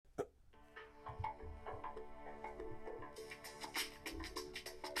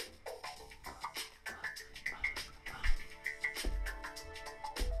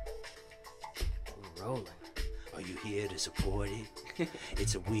support it.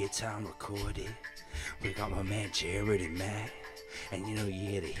 It's a weird time recorded. We got my man Jared and Matt. And you know you're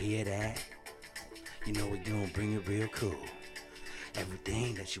here to hear that. You know we're gonna bring it real cool.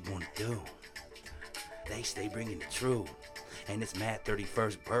 Everything that you wanna do. They stay bringing it true. And it's Matt's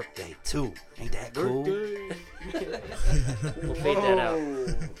 31st birthday too. Ain't that cool? We'll fade that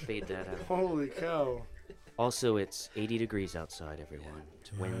out. Fade that out. Holy cow. Also, it's 80 degrees outside, everyone.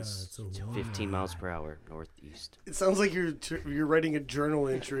 Winds 15 miles per hour northeast. It sounds like you're writing a journal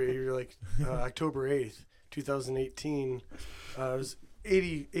entry. You're like October 8th, 2018. It was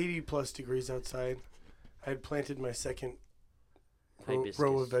 80 plus degrees outside. I had planted my second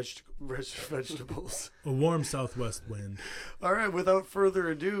row of vegetables. A warm southwest wind. All right, without further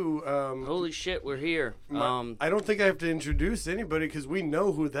ado. Holy shit, we're here. I don't think I have to introduce anybody because we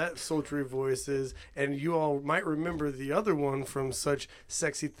know who that sultry voice is, and you all might remember the other one from Such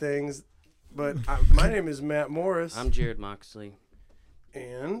Sexy Things. But my name is Matt Morris. I'm Jared Moxley.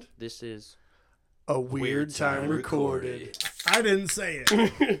 And this is A Weird Time Recorded. I didn't say it.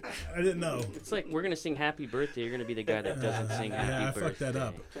 I didn't know. It's like we're going to sing Happy Birthday. You're going to be the guy that doesn't sing Happy Birthday. Yeah, I fucked that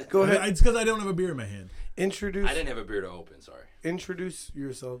up. Go ahead. It's because I don't have a beer in my hand. I didn't have a beer to open, sorry. Introduce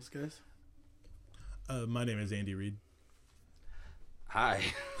yourselves, guys. My name is Andy Reed. Hi.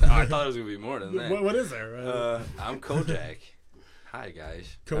 I thought it was going to be more than that. What is there? I'm CoJack. Hi,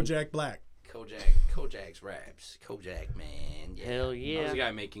 guys. CoJack Black. CoJack's raps. CoJack, man. Yeah. Hell yeah. I was a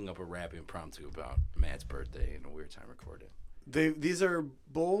guy making up a rap impromptu about Matt's birthday and A Weird Time Recorded. These are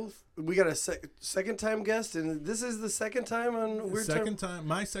both. We got a second time guest, and this is the second time on Weird Time.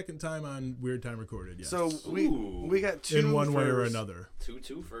 My second time on Weird Time Recorded. Yes. So we got two in one first, way or another.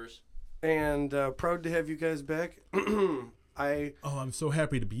 Two first. And proud to have you guys back. I'm so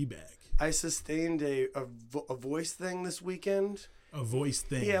happy to be back. I sustained a voice thing this weekend. A voice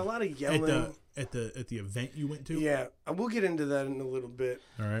thing. Yeah, a lot of yelling. At the event you went to. Yeah, we'll get into that in a little bit.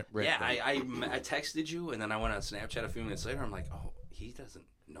 All right. Yeah, I texted you, and then I went on Snapchat a few minutes later. I'm like, oh, he doesn't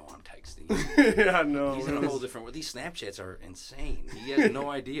know I'm texting him. Yeah, no. He's in a whole different world. These Snapchats are insane. He has no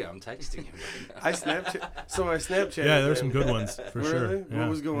idea I'm texting him right now. I Snapchat. Yeah, there's some good ones for sure. Really? Yeah, What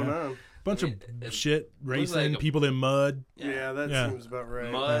was going on? Bunch of shit, racing, like people in mud. Yeah, that seems about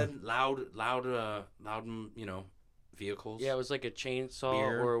right. Mud, loud, vehicles. Yeah, it was like a chainsaw,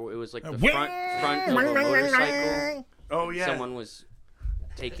 Beer. or it was like the front of a motorcycle. Oh yeah. Someone was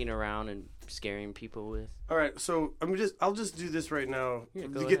taking around and scaring people with. All right, so I'll just do this right now Yeah, to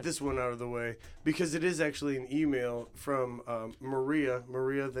go get ahead. this one out of the way because it is actually an email from Maria.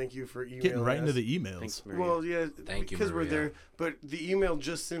 Maria, thank you for emailing Getting right into us. the emails. Thanks, Maria. Well, yeah, Thank you, because we're Maria. there. But the email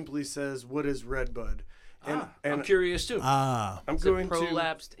just simply says, "What is Redbud?" And I'm curious too. I'm it's going a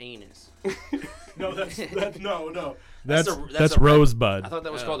prolapsed anus. No, no. That's Rosebud. I thought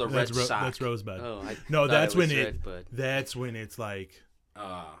that was called a red sock. That's Rosebud. Oh, No, that's when Redbud. that's when it's like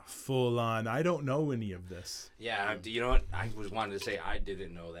full on. I don't know any of this. Yeah, you know what? I was wanting to say I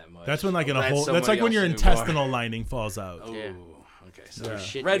didn't know that much. That's when like in a Glad whole. That's somebody like when your else knew more. intestinal lining falls out. Oh, Yeah. okay. So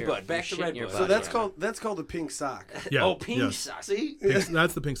Shit Red your- Bud. Back you to shit Red your Bud. So butt. that's called a pink sock. Yeah. Oh, pink yes. sock. See?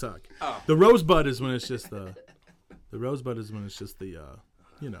 That's the pink sock. Oh. The Rosebud is when it's just the Rosebud is when it's just the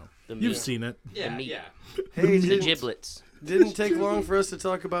The you've meat. seen it. Yeah, meat. yeah. Hey, The didn't, giblets. didn't take long for us to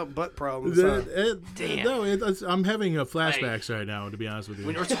talk about butt problems. Huh? Damn. No, I'm having flashbacks right now. To be honest with you,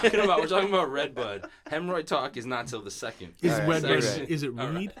 When we're talking about Red Bud, hemorrhoid talk is not till the second. is All right, is it All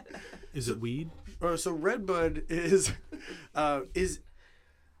right. weed? Is it weed? So Redbud is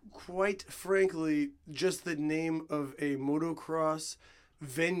quite frankly just the name of a motocross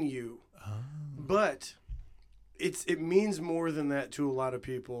venue, but it means more than that to a lot of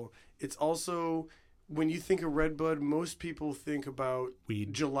people. It's also, when you think of Redbud, most people think about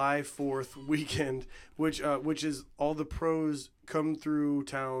Weed. July 4th weekend, which is all the pros come through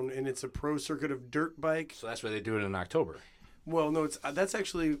town, and it's a pro circuit of dirt bike. So that's why they do it in October. Well, no, that's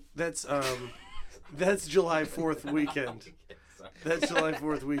July 4th weekend. That's July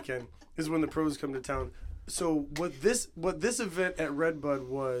 4th weekend is when the pros come to town. So what this event at Redbud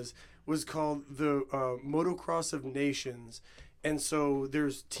was called the Motocross of Nations, and so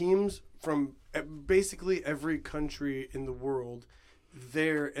there's teams from basically every country in the world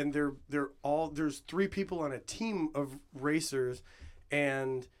there, and there's 3 people on a team of racers,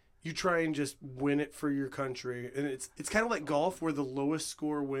 and you try and just win it for your country, and it's kind of like golf where the lowest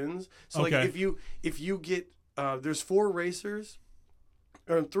score wins. So Okay. like if you get there's 4 racers,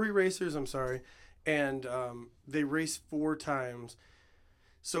 or 3 racers, I'm sorry, and they race 4 times.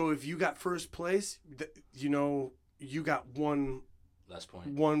 So if you got first place, you got one Less point.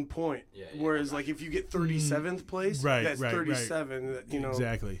 1 point. Yeah, Whereas like if you get 37th place, Right, that's right, 37.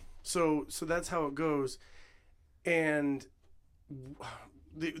 Exactly. So that's how it goes. And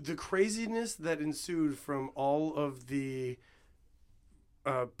the craziness that ensued from all of the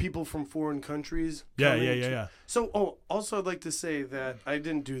people from foreign countries. Yeah. So, also I'd like to say that I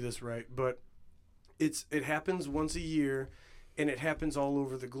didn't do this right, but it happens once a year, and it happens all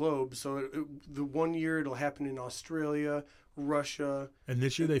over the globe. So the one year it'll happen in Australia, Russia. And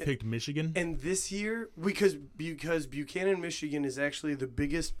this year they picked Michigan? And this year, because Buchanan, Michigan is actually the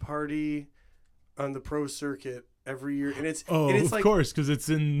biggest party on the pro circuit every year, and it's of course, because it's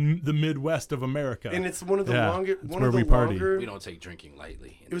in the Midwest of America, and it's one of the longer. We don't take drinking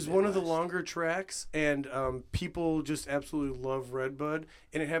lightly. It was one of the longer tracks, and people just absolutely love Redbud,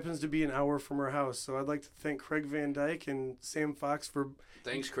 and it happens to be an hour from our house. So I'd like to thank Craig Van Dyke and Sam Fox for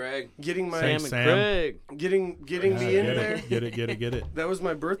thanks, Craig, getting my Craig. getting me in there. Get it. That was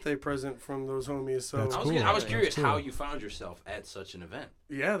my birthday present from those homies. So That's cool. I was curious how you found yourself at such an event.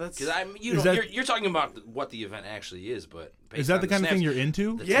 Yeah, that's because you're talking about what the event actually is, but is that the kind of thing you're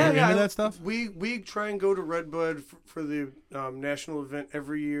into? Yeah, you're into that stuff. We try and go to Redbud for the national event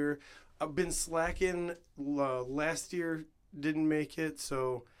every year. I've been slacking. Last year didn't make it,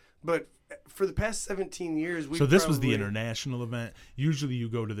 but for the past 17 years, So this was the international event. Usually you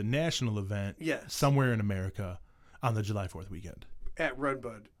go to the national event somewhere in America on the July 4th weekend. At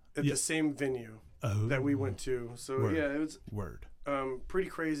Redbud, at the same venue that we went to. So, it was pretty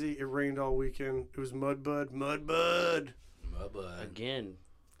crazy. It rained all weekend. It was Mudbud. Again.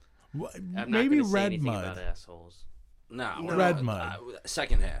 Maybe I'm not going to say Red anything Mud. about assholes. No, Red Mud.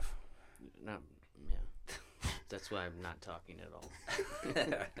 Second half. No, yeah. That's why I'm not talking at all.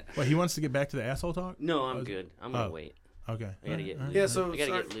 Well, he wants to get back to the asshole talk? No, I'm good. I'm going to wait. Okay. I gotta get lubed. Yeah, so I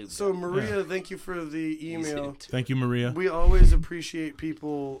gotta get lubed. So Maria, thank you for the email. Thank you, Maria. We always appreciate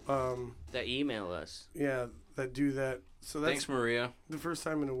people that email us. Yeah, that do that. So that's Thanks, Maria. The first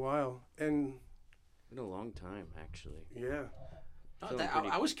time in a while. And been a long time, actually. Yeah.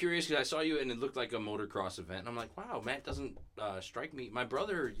 I was curious because I saw you and it looked like a motocross event. And I'm like, wow, Matt doesn't strike me. My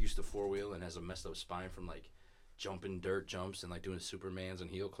brother used to four-wheel and has a messed up spine from like jumping dirt jumps and like doing Supermans and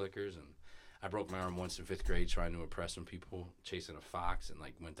heel clickers. And I broke my arm once in 5th grade trying to impress some people chasing a fox and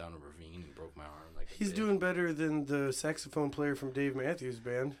like went down a ravine and broke my arm. Like he's doing better than the saxophone player from Dave Matthews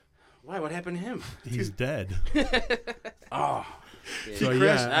Band. Why? What happened to him? He's dead. Oh. Yeah. So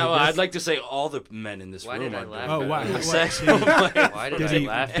yeah, I'd like to say all the men in this room. Did I laugh? Oh, why? Why did I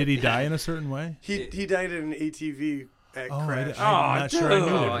laugh? Did he die in a certain way? He died in an ATV crash. I'm not sure I knew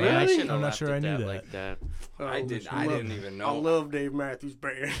that. Yeah, Really? I'm not sure I knew that. Like that. I didn't even know. I love Dave Matthews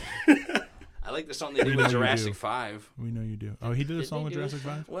Band. I like the song they did with Jurassic 5. We know you do. Oh, he did a song with Jurassic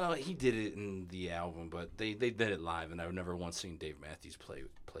 5? Well, he did it in the album, but they did it live, and I've never once seen Dave Matthews play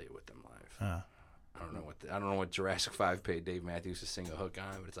it with them live. I don't know what Jurassic 5 paid Dave Matthews to sing a hook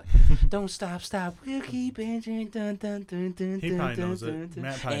on, but it's like, don't stop, we'll keep entering, dun dun dun dun. He probably knows it.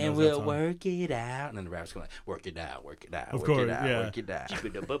 Matt probably and knows we'll that song. work it out. And then the rap's going like, work it out, work it out, of work course, it out, yeah. work it out.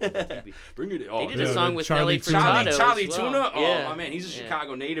 Bring it. He did a song with Charlie Nelly Furtado. Charlie as well. Tuna. Yeah. Oh my man, he's a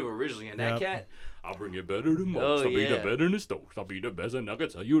Chicago native originally, and that cat. I'll bring you better than most. Oh, I'll be the yeah. better than the Stokes. I'll be the best, and I can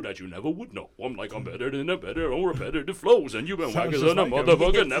tell you that you never would know. I'm better than the better, or better than flows, and you've been Sounds whackers just on a like him.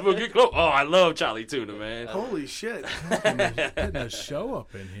 motherfucker, never get close. Oh, I love Charlie Tuna, man. Holy shit. Getting a show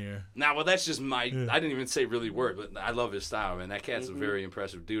up in here. Nah, well, that's just I didn't even say really word, but I love his style, man. That cat's a very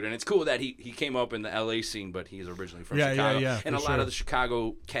impressive dude, and it's cool that he came up in the L.A. scene, but he's originally from Chicago. Yeah, and a for lot sure. of the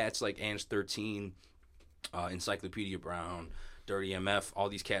Chicago cats like Ange 13, Encyclopedia Brown, Dirty MF, all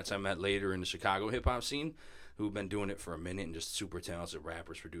these cats I met later in the Chicago hip-hop scene who've been doing it for a minute and just super talented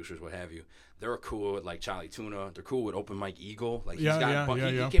rappers, producers, what have you. They're cool with, like, Charlie Tuna. They're cool with Open Mike Eagle. Like, he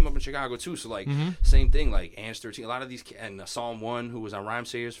came up in Chicago, too. So, like, same thing, like, Ange 13. A lot of these, and Psalm 1, who was on Rhyme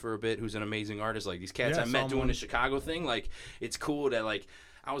Sayers for a bit, who's an amazing artist. Like, these cats I met doing the Chicago thing. Like, it's cool that, like,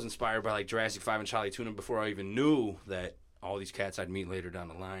 I was inspired by, like, Jurassic 5 and Charlie Tuna before I even knew that all these cats I'd meet later down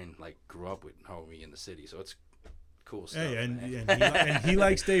the line, like, grew up with homie in the city. So it's cool stuff. Hey, and he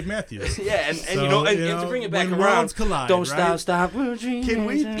likes Dave Matthews. Yeah, and So, to bring it back when around, worlds collide, don't right? stop.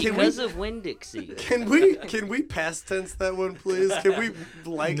 Because of Winn-Dixie. Can we past tense that one, please? Can we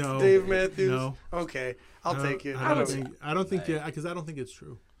like No. Dave Matthews? No. Okay, I'll take it. I don't think because I don't think it's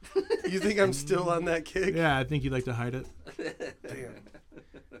true. You think I'm still on that kick? Yeah, I think you'd like to hide it. Damn.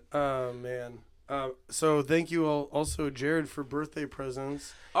 Oh man. So thank you all, also Jared, for birthday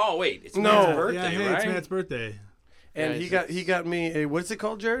presents. Oh wait, it's No. Matt's birthday, Yeah, hey, right? it's Matt's birthday. And Yeah, he got me a, what's it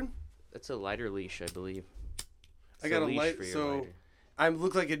called, Jared? That's a lighter leash, I believe. I got a leash light, for your so lighter. I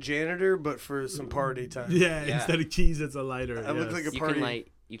look like a janitor, but for some party time. Yeah, instead of keys, it's a lighter. I look like a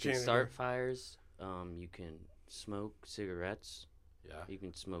party. You can janitor. start fires. You can smoke cigarettes. Yeah. You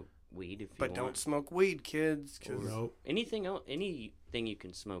can smoke weed if you But want. don't smoke weed, kids. Cause Nope. Anything else? Anything you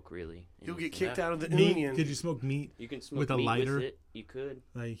can smoke, really. you'll get Anything. kicked out of the Meat? union. Could you smoke meat? You can smoke with a meat lighter? with it. You could.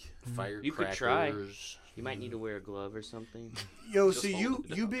 Like Firecrackers. You could try. You might need to wear a glove or something. Yo, Just so hold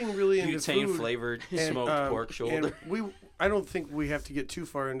it you up. being really into Butane food, flavored and, smoked pork shoulder. and I don't think we have to get too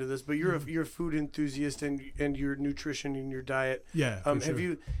far into this, but you're a food enthusiast and your nutrition and your diet. yeah. For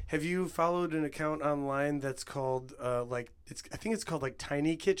sure. Have you followed an account online that's called I think it's called like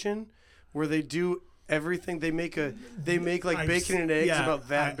Tiny Kitchen, where they do everything. They make like bacon and eggs about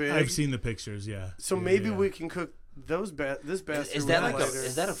that big. I've seen the pictures. Yeah. So Yeah, maybe yeah. we can cook this bastard. Is that with like lighter.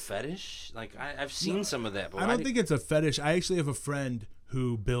 is that a fetish? Like I've seen some of that, but I don't think it's a fetish. I actually have a friend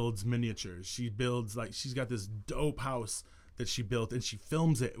who builds miniatures. She builds she's got this dope house that she built, and she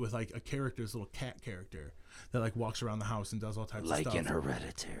films it with like a character, this little cat character that like walks around the house and does all types of stuff. like in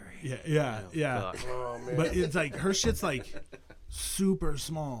Hereditary. Yeah. Fuck. Oh man. But it's like her shit's like super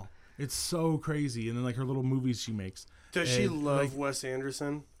small. It's so crazy. And then like her little movies she makes. Does she And, love like, Wes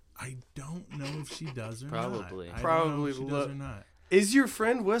Anderson? I don't know if she does or Probably. not. I Probably don't know if she does lo- or not. Is your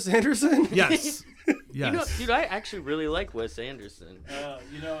friend Wes Anderson? Yes. Yes. You know, dude, I actually really like Wes Anderson.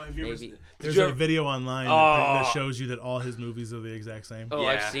 If you Maybe. there's you a ever- video online Oh. that shows you that all his movies are the exact same. Oh,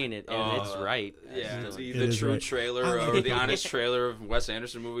 I've Yeah. seen it, and it's right. Yeah, Actually. the is true right. trailer I like or it. the honest trailer of Wes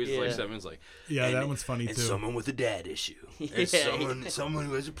Anderson movies. Is like Yeah. seven. It's like Yeah, and- that one's funny and too. someone with a dad issue. And Yeah. someone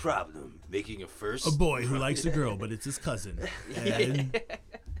who has a problem making a first. A boy who likes a girl, but it's his cousin. And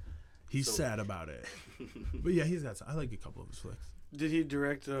he's sad about it. But yeah, he's got some. I like a couple of his flicks. Did he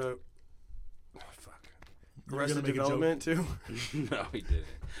direct You Arrested gonna make a joke? Development too? No, he didn't.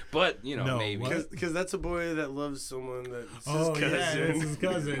 But No, maybe. what? Because that's a boy that loves someone that's Oh his yeah, cousin. that's his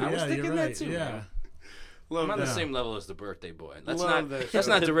cousin. I was Yeah, thinking you're that right. too, Yeah. man. Love I'm on the that. same level as the birthday boy. Let's Love not that let's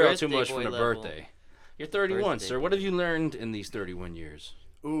show. not The derail too birthday much boy from the level. birthday. You're 31, Birthday sir. What have you learned in these 31 years?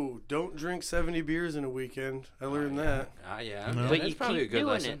 Ooh, don't drink 70 beers in a weekend. I learned that. Yeah. No. But That's you probably a keep good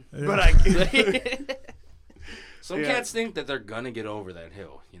doing lesson. it. But I Some Yeah. cats think that they're gonna get over that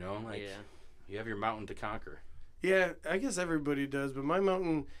hill. You know, like Yeah. you have your mountain to conquer. yeah, I guess everybody does, but my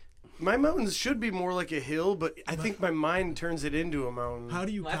mountains should be more like a hill, but I think my mind turns it into a mountain. How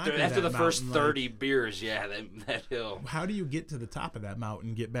do you conquer After that the first mountain, 30 beers, yeah, that hill. How do you get to the top of that mountain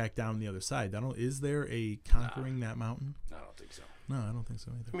and get back down the other side? Is there a conquering that mountain? I don't think so. No, I don't think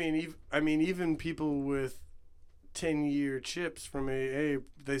so either. I mean, even people with 10-year chips from AA,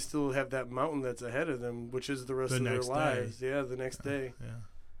 they still have that mountain that's ahead of them, which is the rest The of their next day. lives. Yeah, the next day. Yeah.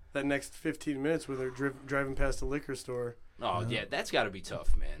 That next 15 minutes when they're driving past a liquor store. Oh yeah, that's got to be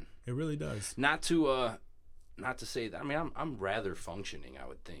tough, man. It really does. Not to say that. I mean, I'm rather functioning, I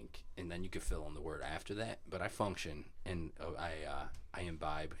would think, and then you could fill in the word after that. But I function and I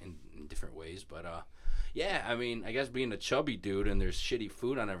imbibe in different ways. But yeah, I mean, I guess being a chubby dude and there's shitty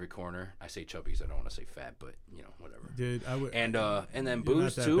food on every corner. I say chubby 'cause I don't want to say fat, but you know, whatever. Dude, I would. And then You're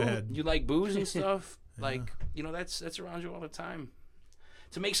booze not that too. bad. You like booze and stuff. Yeah. Like, you know, that's around you all the time.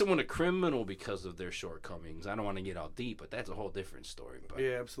 To make someone a criminal because of their shortcomings, I don't want to get all deep, but that's a whole different story. But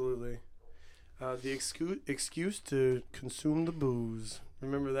Yeah, absolutely. The excuse to consume the booze.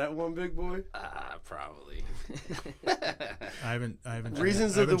 Remember that one, big boy? probably. I haven't.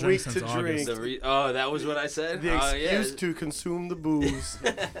 Reasons I of the haven't drank week since to drink. August. That was what I said. The excuse yeah. to consume the booze.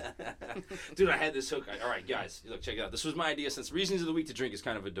 Dude, I had this hook. All right, guys, look, check it out. This was my idea. Since Reasons of the Week to Drink is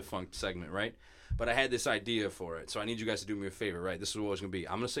kind of a defunct segment, right? But I had this idea for it, so I need you guys to do me a favor, right? This is what it's gonna be.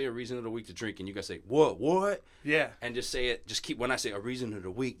 I'm gonna say a reason of the week to drink, and you guys say what, Yeah. and just say it. Just keep when I say a reason of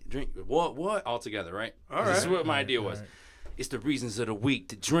the week to drink, what, all together, right? All This is right. what my idea was. right. It's the reasons of the week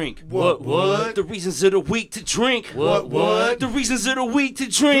to drink. What? The reasons of the week to drink. What? The reasons of the week to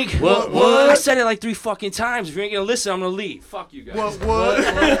drink. What? I said it like 3 fucking times. If you ain't gonna listen, I'm gonna leave. Fuck you guys. What?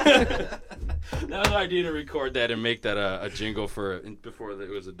 That was my idea to record that and make that a jingle for before it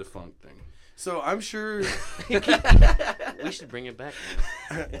was a defunct thing. So I'm sure We should bring it back.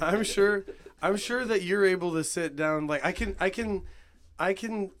 I'm sure that you're able to sit down. Like I can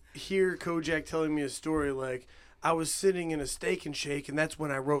hear Kojak telling me a story like I was sitting in a Steak and Shake and that's when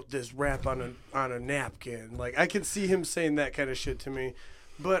I wrote this rap on a napkin. Like I can see him saying that kind of shit to me.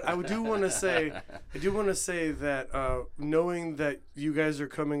 But I do want to say that knowing that you guys are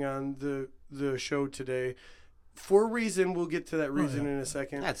coming on the show today, for a reason, we'll get to that reason in a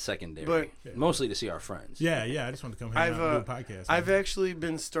second. That's secondary. But- mostly to see our friends. Yeah. I just wanted to come hang out and do a podcast. I've man. actually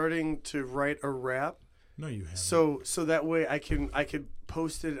been starting to write a rap, No, you haven't. so that way I could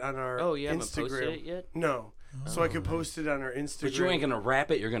post it on our Oh, you haven't Instagram. posted it yet? No, so I could post it on our Instagram. But you ain't gonna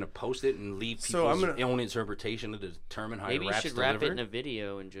wrap it. You're gonna post it and leave So people's own interpretation to determine how Maybe your you rap's should wrap it delivered. in a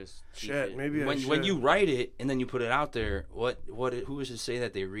video and just keep Shit, it. maybe When you write it and then you put it out there, who is to say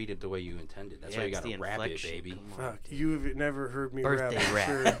that they read it the way you intended? That's why you it's gotta the wrap it, inflection. baby. Come on. Fuck, you've never heard me Birthday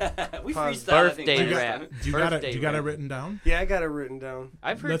rap. rap. Sure. We Pause. freestyle. I think, Birthday last rap. time. Do you got it? Birthday Do you got it rap. written down? Yeah, I got it written down.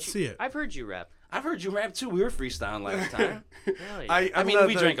 I've heard Let's you, see it. I've heard you rap. I've heard you rap too. We were freestyling last time. Really? I'm I mean, not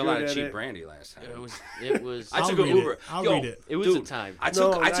we that drank a lot good of at cheap it. brandy last time. It was. I I'll took an read Uber. it. I'll Yo, read it. It was dude, a time. I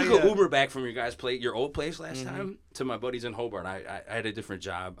took No, an not yet. Uber back from your old place last time to my buddies in Hobart. I had a different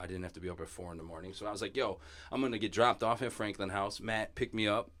job. I didn't have to be up at 4 a.m. So I was like, yo, I'm gonna get dropped off at Franklin House. Matt picked me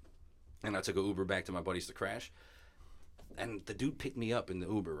up, and I took an Uber back to my buddies to crash. And the dude picked me up in the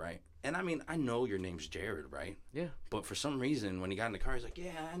Uber, right? And I mean, I know your name's Jared, right? Yeah. But for some reason, when he got in the car, he's like,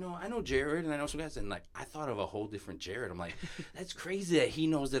 "Yeah, I know Jared, and I know some guys." And like, I thought of a whole different Jared. I'm like, that's crazy that he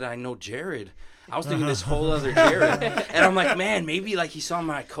knows that I know Jared. I was thinking this whole other Jared, and I'm like, man, maybe like he saw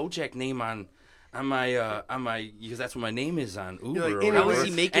my CoJack name on my because that's what my name is on Uber. You're like, or anyway. whatever. How is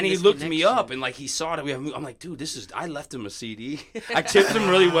he making And he this looked me connection? up and like he saw that we have. I'm like, dude, I left him a CD. I tipped him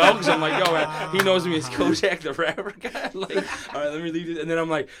really well because I'm like, yo, man, he knows me as CoJack the rapper guy. Like, all right, let me leave it. And then I'm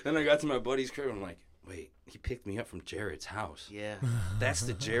like, then I got to my buddy's crib. I'm like, wait, he picked me up from Jared's house. Yeah. That's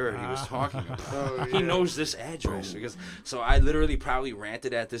the Jared he was talking about. Oh, He yeah. knows this address because. So I literally probably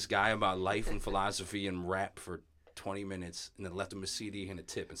ranted at this guy about life and philosophy and rap for 20 minutes, and then left him a CD and a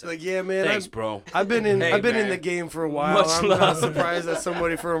tip and said, Like, yeah, man. "Thanks, bro." I've been in Hey, in man. the game for a while. Much I'm not love. surprised that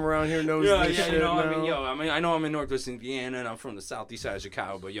somebody from around here knows Yeah, this yeah, shit you know, now. I know I'm in Northwest Indiana and I'm from the southeast side of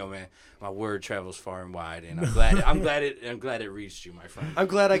Chicago, but yo, man, my word travels far and wide, and I'm glad it reached you, my friend. I'm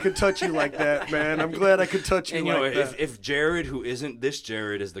glad I could touch you like that, man. I'm glad I could touch you And you know, like that. if Jared, who isn't this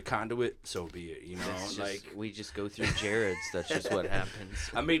Jared, is the conduit, so be it. You know, It's like just, we just go through Jared's. That's just what happens.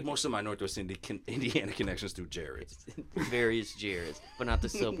 I made most of my Northwest Indiana connections through Jared. Various Jareds, but not the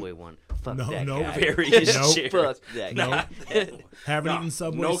Subway one. Fuck No, that no. guy. Various Nope. Jared. Fuck that guy. Haven't No, eaten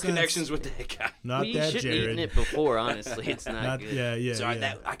Subway no since. connections with that guy. Not We that shouldn't have eaten Jared. it before, honestly. It's not, Not, good. yeah. So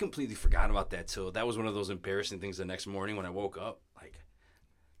I completely forgot about that too. That was one of those embarrassing things the next morning when I woke up. Like,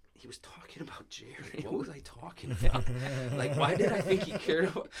 he was talking about Jared. What was I talking about? Like, why did I think he cared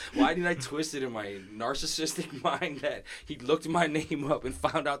about... Why did I twist it in my narcissistic mind that he looked my name up and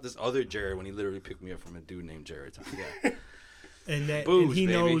found out this other Jared when he literally picked me up from a dude named Jared? Yeah. And that Booze, and he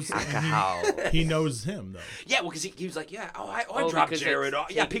baby. knows Alcohol. he knows him though. Yeah, well, because he was like, yeah, I Oh, dropped because Jared it's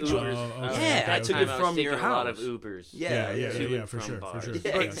off. Yeah, I take picked you Ubers. up. Oh, okay, Yeah, okay, I took okay. it from taking your a lot of house. Ubers. Yeah, Yeah, to and for from sure, bars. for sure.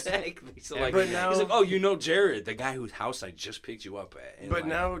 Yeah, Yes. exactly. So like, But now- he's like, oh, you know Jared, the guy whose house I just picked you up at. And But like,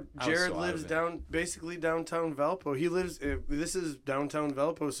 now I was Jared so out lives of it. basically downtown Valpo. He lives. This is downtown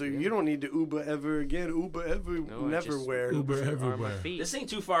Valpo, so you don't need to Uber ever again. Uber ever, No, I just neverwhere. Uber are my everywhere. feet. This ain't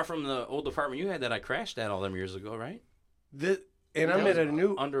too far from the old apartment you had that I crashed at all them years ago, right? And I'm That at a was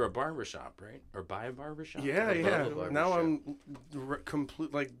new. under a barber shop, right? Or by a barber shop? Yeah, Or yeah. above a barber Now shop. I'm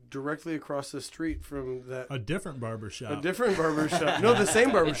directly across the street from that. A different barber shop. A different barber shop. No, the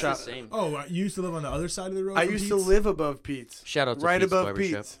same barber It's the shop. same. Oh, you used to live on the other side of the road? I from used to Pete's? live above Pete's. Shout out to Right Pete's above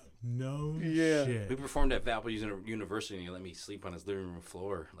Barbershop. Pete's. No Yeah. shit. We performed at Valpo University and he let me sleep on his living room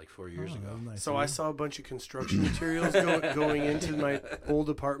floor like 4 years ago. Nice. So I saw a bunch of construction materials going into my old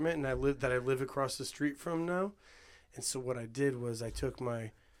apartment, and I live across the street from now. And so what I did was I took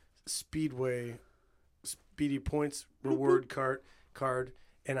my Speedy Points reward card,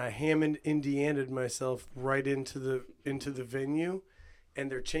 and I Hammond Indiana'd myself right into the venue, and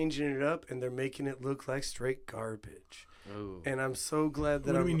they're changing it up and they're making it look like straight garbage. Oh. And I'm so glad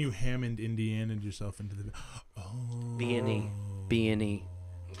that What do you mean you Hammond Indiana'd yourself into the? Oh. B&E. B&E.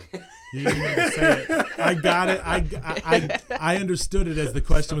 You didn't even have to say it. I got it. I understood it as the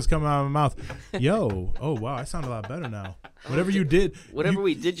question was coming out of my mouth. Yo, oh wow, I sound a lot better now. Whatever you did,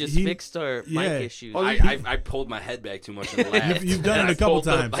 We did just fixed our mic issues. I pulled my head back too much and laughed. You've done And it I a couple told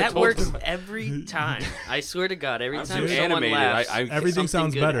them- times. I That told works them- every time. I swear to God, every I'm time too someone animated. laughs, Everything something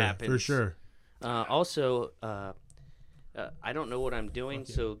sounds good better happens. for sure. Also, I don't know what I'm doing,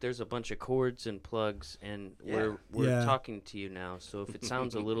 so there's a bunch of cords and plugs, and we're Yeah. talking to you now. So if it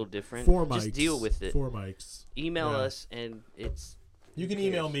sounds a little different, 4 mics. just deal with it. 4 mics. Email Yeah. us, and it's You can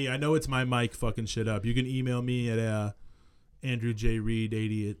email me. I know it's my mic fucking shit up. You can email me at Andrew J Reed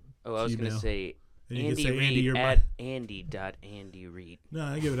 80 at Oh, I was going to Gmail. say And you Andy can say, Reed Andy, your at mic. Andy.AndyReed. No,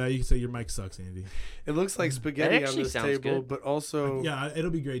 I give it out. You can say your mic sucks, Andy. it looks like spaghetti on actually this sounds table, good. but also Yeah, it'll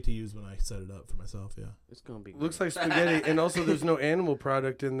be great to use when I set it up for myself. Yeah. It's going to be looks great. like spaghetti, and also there's no animal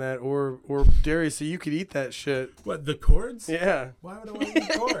product in that or dairy, so you could eat that shit. What, the cords? Yeah. Why would I want to eat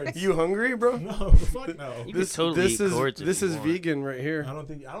cords? You hungry, bro? No, fuck no. You could totally eat cords if this you is want. vegan right here. I don't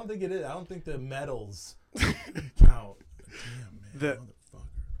think it is. I don't think the metals count. Damn, man. That- Motherfucker.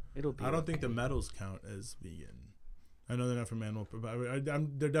 It'll be. I don't think the metals count as vegan. I know they're not from animal, but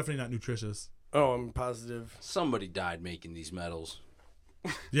they're definitely not nutritious. Oh, I'm positive. Somebody died making these medals.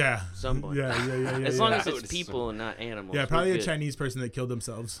 Yeah. Somebody. Yeah. As long as I it's would people and not animals. Yeah, probably we're a good. Chinese person that killed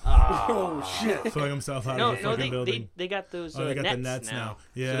themselves. Oh shit! Throwing himself out No, of a no, fucking building. they got those Oh, they got nets, the nets now.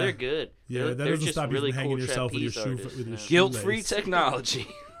 So Yeah. they're good. Yeah, they're, that they're doesn't just stop you really from hanging cool yourself with your trapeze shoe artists, with your yeah. shoe. Guilt-free lace. technology.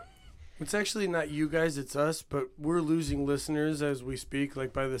 It's actually not you guys, it's us, but we're losing listeners as we speak,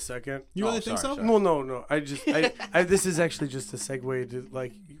 like by the second. You really Oh, think sorry, so? sorry. Well, no. I this is actually just a segue to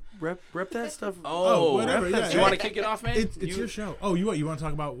like rep that stuff. Oh, whatever, rep yeah, that Do you stuff. want to kick it off, man? It's your show. Oh, you want to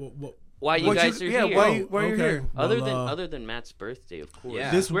talk about what Why you What guys are yeah, here? why you're okay. here? Other than Matt's birthday, of course.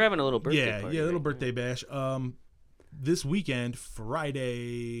 Yeah. This- We're having a little birthday yeah, party. yeah, a little right? birthday bash. This weekend,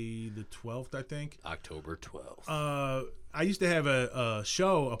 Friday the 12th, I think. October 12th. I used to have a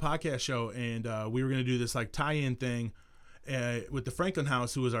podcast show, and we were gonna do this like tie-in thing with the Franklin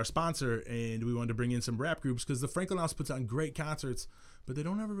House, who was our sponsor, and we wanted to bring in some rap groups because the Franklin House puts on great concerts, but they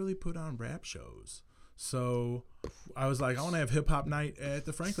don't ever really put on rap shows. So I was like, I want to have hip hop night at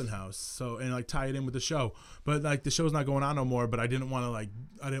the Franklin House, so and like tie it in with the show. But like the show's not going on no more. But I didn't want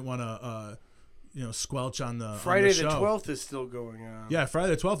to squelch on the Friday on the the show. 12th is still going on. Yeah,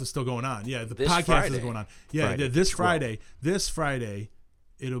 Friday the 12th is still going on. Yeah, the This podcast Friday. is going on. Yeah, Friday this 12th. Friday. This Friday,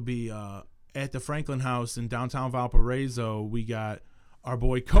 it'll be at the Franklin House in downtown Valparaiso. We got our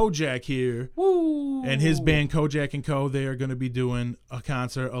boy CoJack here. Woo! And his band CoJack and Co. They are going to be doing a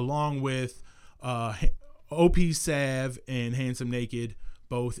concert along with OP Sav and Handsome Naked,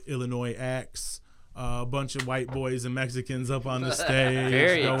 both Illinois acts. A bunch of white boys and Mexicans up on the stage.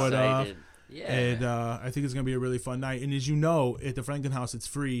 Very going off. excited. Yeah. And I think it's going to be a really fun night. And as you know, at the Franklin House, it's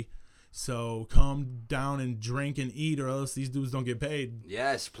free. So come down and drink and eat, or else these dudes don't get paid.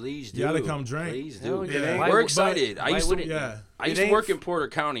 Yes, please do. You gotta come drink. Please Hell do. yeah. We're excited. Why I used would to. it- Yeah. I used It to ain't work in Porter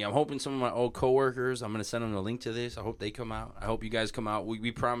County. I'm hoping some of my old coworkers. I'm gonna send them a link to this. I hope they come out. I hope you guys come out.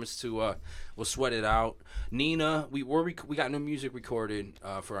 We promise to. We'll sweat it out. Nina, we got new music recorded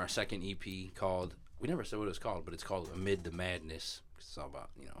for our second EP called. We never said what it's called, but it's called Amid the Madness. It's all about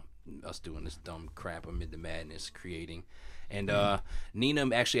us doing this dumb crap amid the madness, creating. And Nina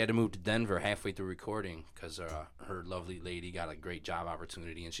actually had to move to Denver halfway through recording because her lovely lady got a great job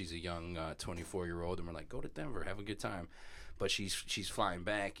opportunity, and she's a young 24-year-old, and we're like, go to Denver, have a good time. But she's flying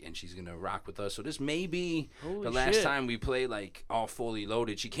back, and she's gonna rock with us. So this may be Holy the last shit. time we play like all fully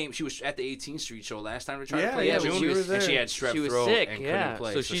loaded. She was at the 18th Street show last time to try Yeah, to play yeah, in June, she was and she there. had strep She was throat sick, and yeah. couldn't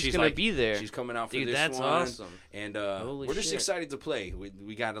play. So she's gonna gonna be there. She's coming out for Dude, this that's one. awesome. And Holy we're just shit. excited to play.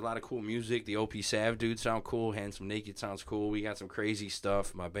 We got a lot of cool music. The OP Sav dudes sound cool. Handsome Naked sounds cool. We got some crazy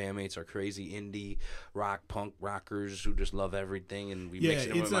stuff. My bandmates are crazy indie rock punk rockers who just love everything, and we mix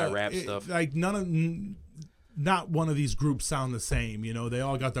it in with my rap stuff. Like not one of these groups sound the same. You know, they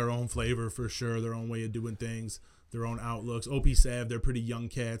all got their own flavor for sure, their own way of doing things, their own outlooks. OP Sav, they're pretty young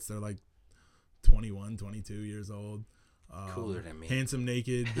cats. They're like 21, 22 years old. Cooler than me. Handsome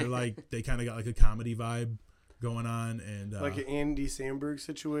Naked, they're like they kind of got like a comedy vibe going on, and Like an Andy Samberg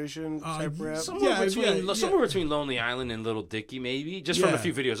situation type rap. Somewhere Yeah, somewhere between Lonely Island and Little Dicky, maybe. Just from a Yeah.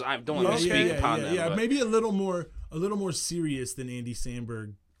 few videos. I don't want to speak upon them. But Maybe a little more serious than Andy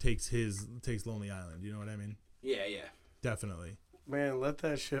Samberg takes Lonely Island. You know what I mean? yeah. Definitely. Man, let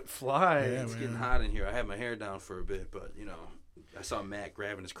that shit fly. Yeah, It's man. getting hot in here. I had my hair down for a bit, but I saw Matt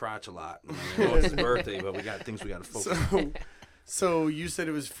grabbing his crotch a lot. I know it's his birthday, but we got things we got to focus on. So you said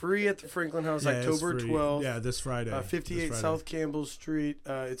it was free at the Franklin House, Yeah, it's October free. 12th. Yeah, this Friday. 58 This Friday. South Campbell Street.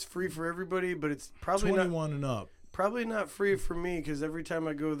 It's free for everybody, but it's probably 21 and up. not free for me because every time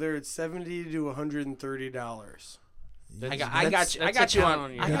I go there, it's $70 to $130. I got That's you a on. pound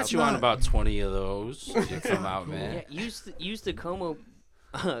on your I got house. you on about 20 of those. To come out, man. Yeah, use the Como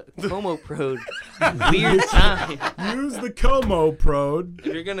Prode weird time. Use the Como Prode.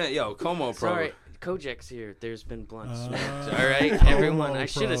 If you're gonna, Como Pro. Sorry, Kojak's here. There's been blunt smoked. Ah, All right, Como everyone. I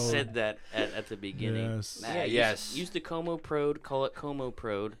should have Prode. said that at the beginning. Yes. Yeah, Yes. Use the Como Prode. Call it Como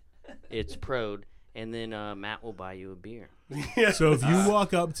Prode. It's Prode, and then Matt will buy you a beer. So if you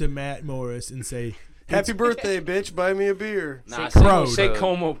walk up to Matt Morris and say, Happy birthday, bitch. Buy me a beer. Nah, Say Prode. say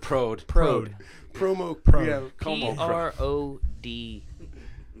Como Prode. Prode. Promo. Pro. Yeah. Como Prod.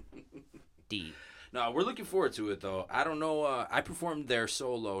 No, we're looking forward to it though. I don't know. I performed there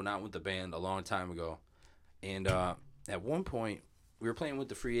solo, not with the band, a long time ago, and at one point we were playing with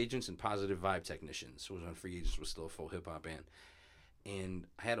the Free Agents and Positive Vibe Technicians. It was when Free Agents was still a full hip hop band, and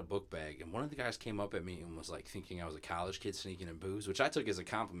I had a book bag, and one of the guys came up at me and was like thinking I was a college kid sneaking in booze, which I took as a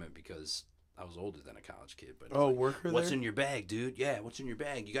compliment because I was older than a college kid, but Oh, worker what's there? in your bag, dude? Yeah, what's in your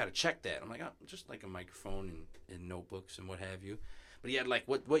bag? You got to check that. I'm like, oh, just like a microphone and notebooks and what have you. But he had like,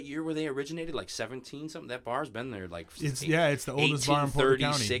 what year were they originated? Like 17 something. That bar's been there like It's the oldest bar in Porter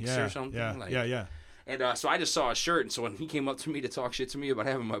County. 1836 or something. Yeah, like, yeah. And so I just saw a shirt, and so when he came up to me to talk shit to me about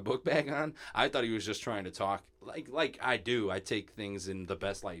having my book bag on, I thought he was just trying to talk like I do. I take things in the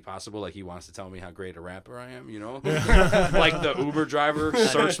best light possible. Like he wants to tell me how great a rapper I am, you know? Like the Uber driver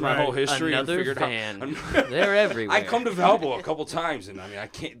searched my whole history Another and figured fan. out. They're everywhere. I come to Valpo a couple times, and I mean, I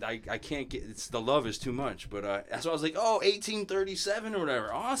can't get. It's the love is too much, but that's why I was like, oh, 1837 or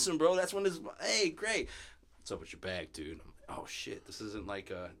whatever. Awesome, bro. That's when this. Hey, great. What's up with your bag, dude? Oh shit, this isn't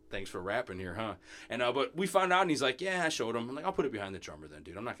like thanks for rapping here, huh? And but we found out, and he's like, yeah, I showed him. I'm like, I'll put it behind the drummer then,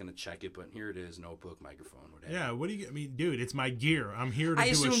 dude. I'm not gonna check it, but here it is, notebook, microphone, whatever. Yeah, what do you? I mean, dude, it's my gear. I'm here to I do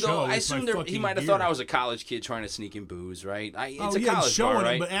a assumed show. I It's my assumed he fucking might have gear. thought I was a college kid trying to sneak in booze, right? It's a yeah, college showing bar, him,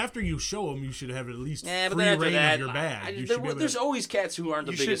 right? but after you show him, you should have at least Yeah, but free then after reign that, of your bag. You should be able there's to always cats who aren't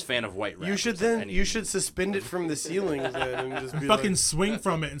the You biggest should- fan of white rappers. You should suspend it from the ceiling then and just be fucking like, swing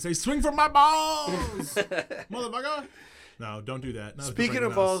from it and say, "Swing from my balls, motherfucker." No, don't do that. Not if Speaking you're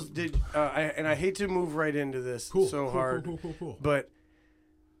of breaking balls, I hate to move right into this Cool, so cool, hard, cool. but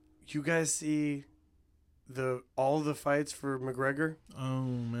you guys see all the fights for McGregor? Oh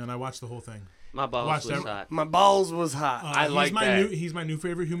man, I watched the whole thing. My balls Watch was that. hot. My balls was hot. I he's like my that. he's my new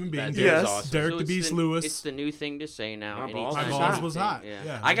favorite human being. That dude is Derek, awesome. Derek So the it's Beast the- Lewis. It's the new thing to say now. My balls my anytime was balls hot. was hot. Yeah.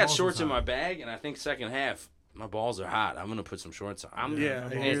 Yeah, I my got balls shorts was in hot. my bag, and I think second half, my balls are hot. I'm gonna put some shorts on. Yeah, my I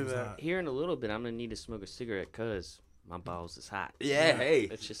balls hear was that. hot. Here in a little bit, I'm gonna need to smoke a cigarette because my balls is hot. Yeah, hey.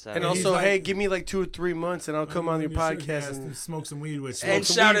 It's just how And it is. he's also, like- hey, give me like 2 or 3 months, and I'll come on your podcast and smoke some weed with you. And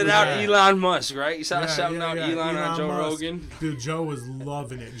some shouted weed out with Elon Musk, right? You saw Yeah, shouting yeah, out yeah. Elon on Joe Musk. Rogan. Dude, Joe was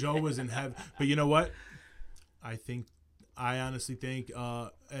loving it. Joe was in heaven. But you know what? I honestly think,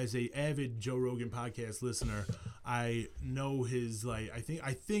 as a avid Joe Rogan podcast listener, I know his I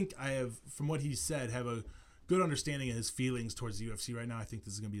think I have, from what he said, have a good understanding of his feelings towards the UFC right now. I think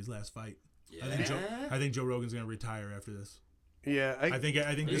this is gonna be his last fight. Yeah. I think Joe Rogan's gonna retire after this. yeah, I think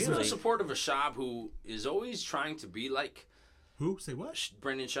this He's in Really? is support of a Schaub who is always trying to be like who say what?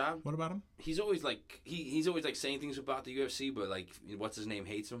 Brendan Schaub. What about him? He's always like he's always like saying things about the UFC, but like what's his name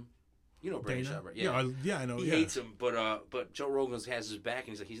hates him. You know Brendan Dana? Schaub, right? Yeah, I know. He yeah. hates him, but Joe Rogan has his back, and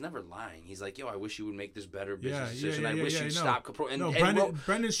he's like, he's never lying. He's like, yo, I wish you would make this better business decision. I wish you'd no. stop. No,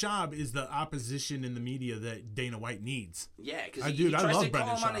 Brendan Schaub is the opposition in the media that Dana White needs. Yeah, because I he love tries to call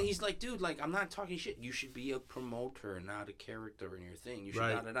Brendan him on it. Schaub. He's like, dude, like, I'm not talking shit. You should be a promoter, not a character in your thing. You should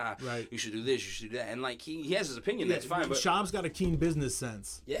Right, da-da-da. right. You should do this, you should do that. And, like, he has his opinion. That's fine, but... Schaub's got a keen business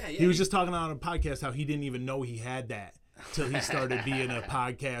sense. Yeah. He was just talking on a podcast how he didn't even know he had that till he started being a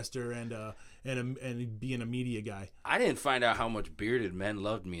podcaster and being a media guy. I didn't find out how much bearded men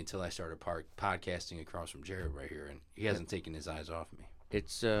loved me until I started podcasting across from Jared right here, and he hasn't taken his eyes off me.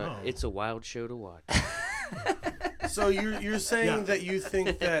 It's a wild show to watch. So you're saying Yeah. that you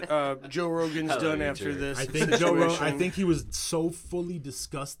think that Joe Rogan's I love done you, after Jerry. this? I think I think he was so fully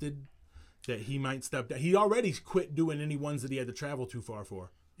disgusted that he might step down. He already quit doing any ones that he had to travel too far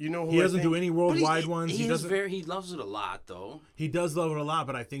for. You know who He I doesn't think? do any worldwide ones. He doesn't. he loves it a lot, though. He does love it a lot,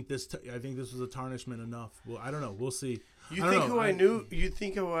 but I think this was a tarnishment enough. Well, I don't know. We'll see. You I don't think know. who I knew? You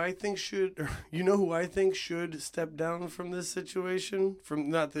think who I think should? Or you know who I think should step down from this situation? From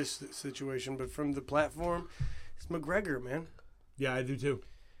not this situation, but from the platform. It's McGregor, man. Yeah, I do too.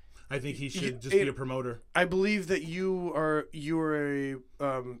 I think he should You- just be a promoter. I believe that you are a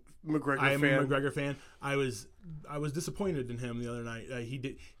McGregor I am fan. a McGregor fan. I was disappointed in him the other night.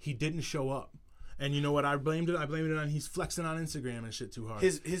 He didn't show up, and you know what? I blamed it on he's flexing on Instagram and shit too hard.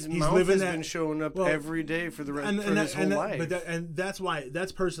 His He's mouth living has that- been showing up well, every day for the rest for his whole life.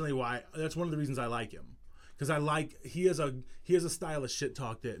 That's personally why. That's one of the reasons I like him, because he has a style of shit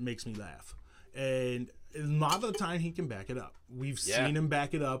talk that makes me laugh, and a lot of the time he can back it up. We've seen him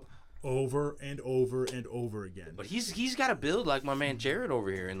back it up over and over and over again. But he's got to build like my man Jared over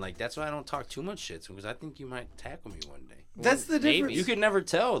here, and like that's why I don't talk too much shit because I think you might tackle me one day. That's the maybe. difference. You could never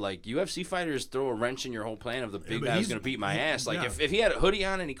tell. Like UFC fighters throw a wrench in your whole plan of the big but guy who's he's- gonna beat my ass. Like yeah. if he had a hoodie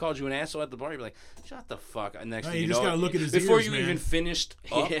on and he called you an asshole at the bar, you'd be like, "Shut the fuck!" And next Right, thing you you just know, gotta look at his before ears, you man. even finished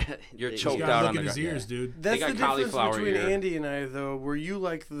up, Yeah. you're You choked gotta out look on at the his ears, dude. That's got the difference cauliflower between ear. Andy and I, though. Were you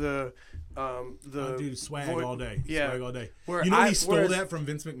like the Dude, swag vo- all day. Yeah. Swag all day. Where You know he stole whereas- that from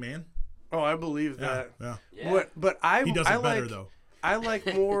Vince McMahon. Oh, I believe Yeah, that. yeah. Yeah. But I He does I it better like, though. I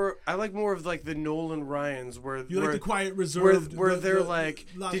like more. I like more of like the Nolan Ryans, where You like where, the quiet, where, reserved. where the- they're the- like,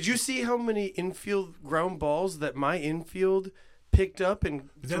 lot- did you see how many infield ground balls that my infield picked up and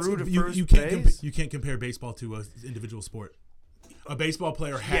That's- threw to you, first you can't base? you can't compare baseball to an individual sport. A baseball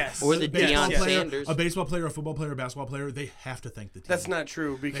player Yes. Or the Yes, Deion yes. Sanders. A baseball player, a football player, a basketball player, they have to thank the team. That's not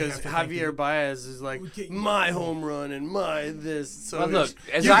true because have to thank Javier you. Baez is like my home run and my this. So Well, look, it's-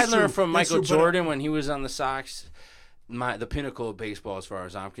 as Yeah, I it's learned true. from That's Michael true, but- Jordan when he was on the Sox, the pinnacle of baseball, as far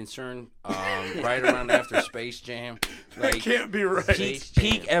as I'm concerned, right around after Space Jam, that like can't be right. Space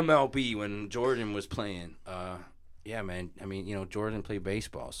peak Jam. MLB when Jordan was playing. Yeah, man. I mean, Jordan played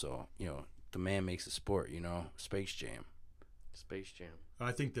baseball, so the man makes the sport. Space Jam. Space Jam.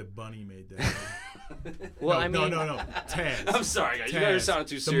 I think that Bunny made that. Well, no, I mean, no. Taz. I'm sorry, guys. You guys are sounding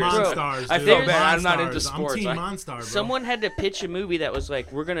too The serious. Monstars. I dude. feel The bad. I'm not Monstars. into sports. I'm Team I- Monstar, bro. someone had to pitch a movie that was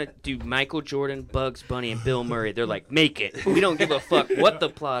like, we're gonna do Michael Jordan, Bugs Bunny, and Bill Murray. They're like, make it. We don't give a fuck what the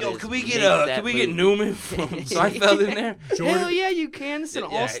plot Yo, is. can we Make get that get movie. Newman from Seinfeld in there? Hell yeah, you can. It's an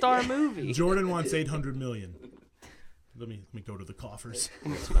Yeah, all-star movie. Jordan wants $800 million. Let me go to the coffers.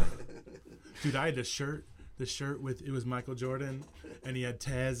 Dude, I had a shirt. The shirt with it was Michael Jordan, and he had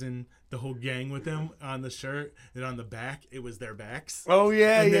Taz and the whole gang with him on the shirt, and on the back it was their backs. Oh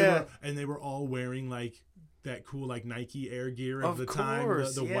yeah, and yeah. They were all wearing like that cool like Nike Air gear Of of the time,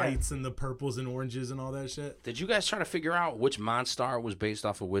 course, the yeah. whites and the purples and oranges and all that shit. Did you guys try to figure out which Monstar was based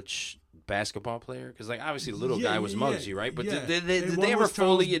off of which basketball player? Because obviously the little guy was Muggsy, right? But yeah. did And they one ever was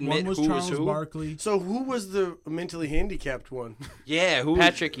fully Charles- admit one was who Charles was who? Barkley. So who was the mentally handicapped one? Yeah, who?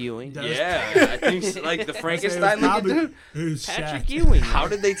 Patrick Ewing. That was- Yeah, I think so, like the Frankenstein looking dude. It was Patrick Shaq. Ewing. How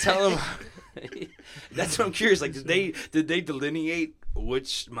did they tell him? That's what I'm curious. Like, did they delineate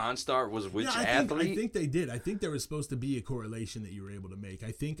which Monstar was which Yeah, I athlete? think they did. I think there was supposed to be a correlation that you were able to make.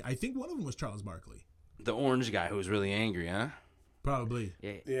 I think one of them was Charles Barkley. The orange guy who was really angry, huh? Probably.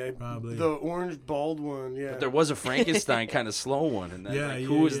 Yeah. Yeah, Probably. the orange bald one. Yeah. But there was a Frankenstein kind of slow one, and then Yeah, like, yeah,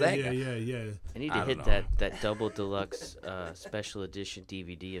 who was yeah, that yeah, guy? yeah. I need I to don't hit know. that double deluxe special edition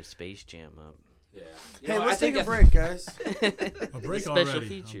DVD of Space Jam up. Yeah. Hey, let's take a break, guys. A break Special already.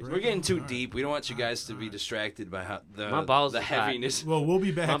 features. We're getting too deep. We don't want you guys to be distracted by My balls the is hot. heaviness. Well, we'll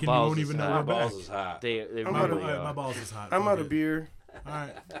be back, My and you balls won't is even know hot. we're My back. balls is hot. They I'm really gonna- are. My balls is hot. I'm Fuck out of it. beer. All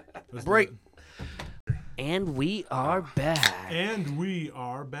right. Let's do Break. it. And we are back. And we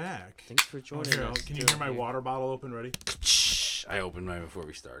are back. Thanks for Oh, joining here, us. can you still hear my here. water bottle open? Ready? I opened mine before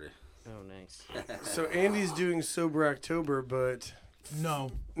we started. Oh, nice. So Andy's doing sober October, but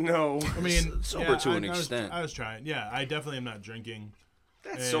No. no. I mean, Sober to an I was- extent. I was trying. Yeah, I definitely am not drinking.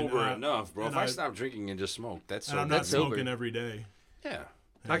 That's And, sober enough, bro. and If I I- stop drinking and just smoke, that's And I'm sober. not That's sober. smoking every day. Yeah.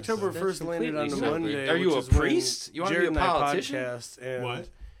 October That's 1st landed on a completely sober. Monday. Are you which a is when priest? You wanna be Jared a and I politician? podcast, and What?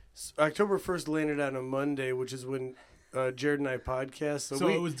 October 1st landed on a Monday, which is when Jared and I podcast. So, So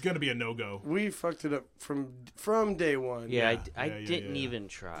we, it was gonna be a no-go. we fucked it up from day one. Yeah, Yeah, I yeah, didn't yeah. even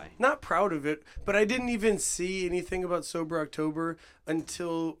try. Not proud of it, but I didn't even see anything about Sober October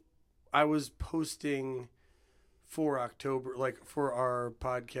until I was posting for October, like for our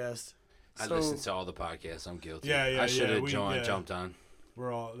podcast. I So- listened to all the podcasts. I'm guilty. Yeah, yeah, I should have yeah. jumped on.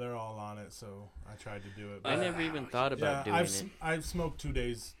 They're all on it, so I tried to do it. I never even thought about doing it. I've smoked 2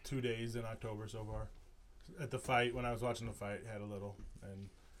 days in October so far. At the fight, when I was watching the fight, had a little, and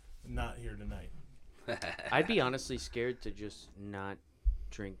not here tonight. I'd be honestly scared to just not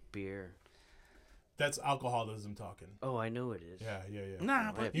drink beer. That's alcoholism talking. Oh, I know it is. Yeah.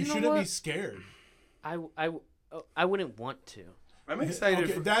 Nah, but You you know shouldn't be what? scared. I wouldn't want to. I'm excited.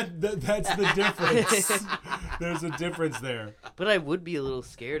 Okay, for, that's the difference. There's a difference there. But I would be a little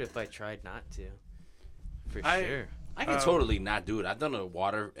scared if I tried not to. For sure. I can totally not do it. I've done a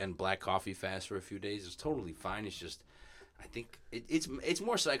water and black coffee fast for a few days. It's totally fine. It's just, I think it's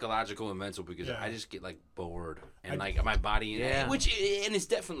more psychological and mental because Yeah. I just get like bored and like my body, Yeah. which and it's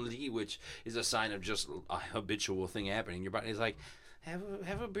definitely which is a sign of just a habitual thing happening. Your body's like, have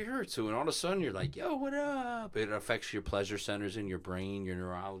a beer or two, and all of a sudden you're like, yo, what up? It affects your pleasure centers in your brain, your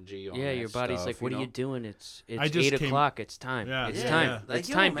neurology. All Yeah, that your body's stuff, like, what you are you know? doing? It's I just 8 came- o'clock. It's time. Yeah, It's yeah, time. yeah. Like, It's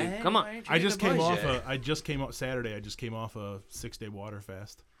yo, time, man, dude. Come why on. aren't you I just getting came a off buzz yet? I just came off Saturday. I just came off a 6-day water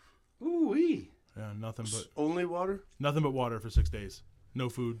fast. Ooh-wee. Yeah, nothing only water. but water for 6 days. No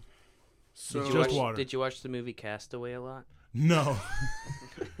food. So Just water. Did you watch the movie Castaway a lot? No.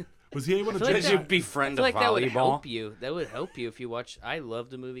 Was he able to I feel like Did drink? you befriend I feel a like that would volleyball? help you. That would help you if you watch. I love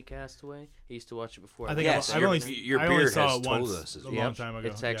the movie Castaway. I used to watch it before. I think Yes, I've your- only your I only beard saw has it told once us as a well. long time ago.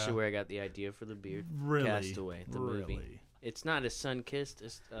 It's actually yeah. where I got the idea for the beard. Really? Castaway, the movie. Really? It's not as sun-kissed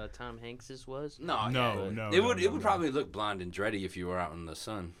as Tom Hanks's was. No, No, yeah. no. It would no, it would no. probably look blonde and dready if you were out in the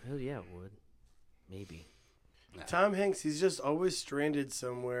sun. Hell yeah, it would. Maybe. Tom Hanks, he's just always stranded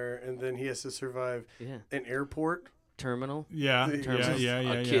somewhere, and then he has to survive Yeah. an airport. Terminal. Yeah, In yeah, terms of yeah, A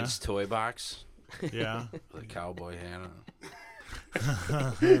yeah, kid's toy box yeah. with a cowboy hat on.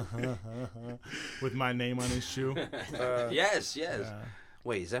 With my name on his shoe. Yes.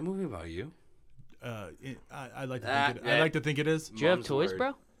 Wait, is that movie about you? I like to think it. I like to think it is. Do you have Mom's toys, word.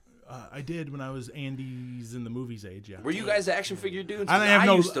 bro? I did when I was Andy's in the movies age. Yeah. Were you guys action figure dudes? I didn't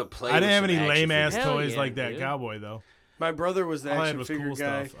have used to play. I didn't with have some any action lame ass figures. Hell toys yeah, like that dude. cowboy though. My brother was the All I action had was figure cool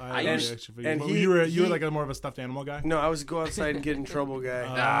guy. stuff. I had used- action figures. and But he- you were he- like more of a stuffed animal guy. No, I was go outside and get in trouble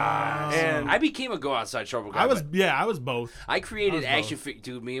guy. And I became a go outside trouble guy. I was but I was both. I created I was action both. figure.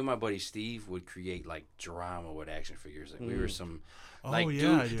 Dude, me and my buddy Steve would create like drama with action figures. Like we were some. Like, Oh, yeah,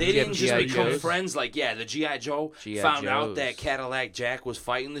 dude, dude. they You didn't have just G.I. become Joes? friends. Like, yeah, the G.I. Joe G.I. found out Joes. that Cadillac Jack was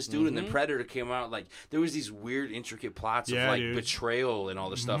fighting this dude, and then Predator came out. Like, there was these weird, intricate plots of Yeah, like dude. betrayal and all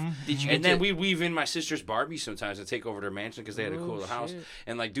this stuff. Did you And get then to- we weave in my sister's Barbie sometimes and take over their mansion because they had a Oh, cool house. shit.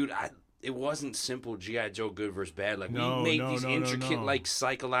 And like, dude, it wasn't simple G.I. Joe good versus bad. Like, No, we made no, these no, intricate, no. like,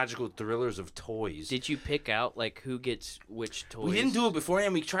 psychological thrillers of toys. Did you pick out like who gets which toys? We didn't do it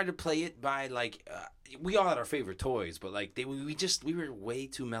beforehand. We tried to play it by like we all had our favorite toys, but like we were way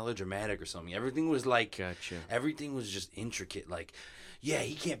too melodramatic or something. Everything was like Gotcha. everything was just intricate. Like, yeah,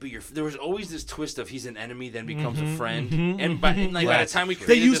 he can't be your. There was always this twist of he's an enemy, then becomes a friend, and by the time we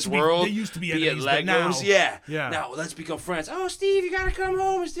created used this to be- world, they used to be be it enemies, but Legos, now- yeah, Yeah. Now let's become friends. Oh, Steve, you gotta come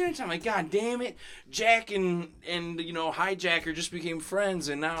home. It's dinner time. Like, God damn it, Jack and Hijacker just became friends,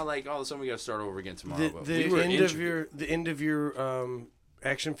 and now like all of a sudden we gotta start over again tomorrow. But we were The end of your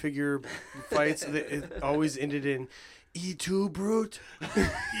action figure fights, it always ended in E2 brute.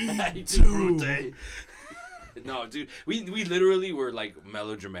 Two. No, dude, we literally were like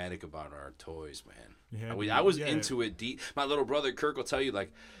melodramatic about our toys, man. Yeah, I was yeah. into it deep. My little brother Kirk will tell you,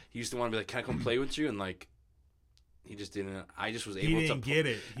 like, he used to want to be like, "Can I come play with you?" And like, he just didn't. I just was He able to didn't get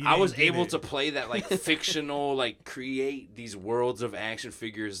it. I was able to play that like fictional, like create these worlds of action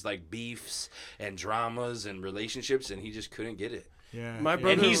figures, like beefs and dramas and relationships, and he just couldn't get it. Yeah. My yeah.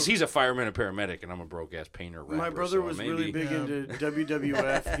 brother- And he's a fireman and paramedic, and I'm a broke ass painter. Rapper, My brother so was maybe- really big Yeah. into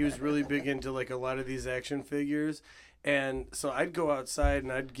WWF. He was really big into like a lot of these action figures, and so I'd go outside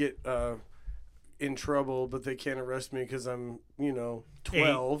and I'd get in trouble, but they can't arrest me because I'm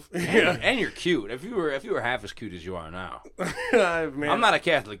 12. And you're cute. If you were half as cute as you are now, Man. I'm not a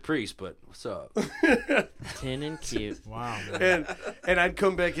Catholic priest, but what's up? 10 and cute. Wow. Man. and I'd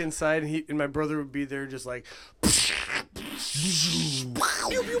come back inside and my brother would be there just like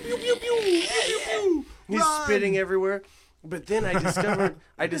he's spitting everywhere. But then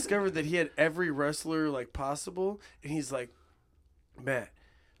I discovered that he had every wrestler like possible, and he's like, Matt,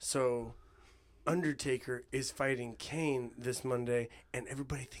 so Undertaker is fighting Kane this Monday, and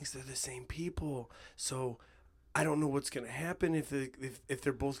everybody thinks they're the same people. So I don't know what's gonna happen if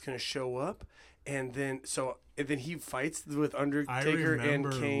they're both gonna show up, and then he fights with I Undertaker and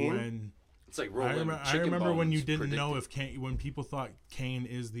remember Kane. when. It's like I rolling remember, chicken when you bones didn't know predicted. if when people thought Kane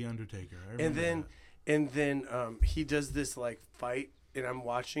is the Undertaker. I And remember then he does this like fight, and I'm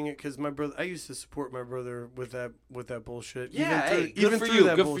watching it because my brother. I used to support my brother with that bullshit. Yeah, hey, even good for through you.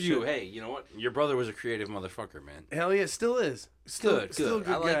 that Good bullshit. for you. Hey, you know what? Your brother was a creative motherfucker, man. Hell yeah, still is. Still Good. good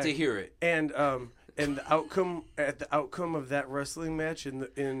I like guy. to hear it. And the outcome of that wrestling match in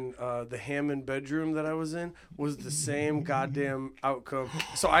the Hammond bedroom that I was in was the same goddamn outcome.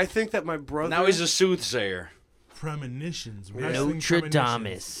 So I think that my brother. Now he's a soothsayer. premonitions. Notre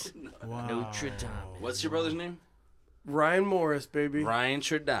Dame. Wow. Notre Dame. What's your brother's name? Ryan Morris, baby. Ryan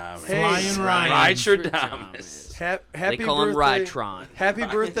Tradamus. Hey, Flying Ryan. Ryan Tradamus. Happy They call him birthday. Rytron. Happy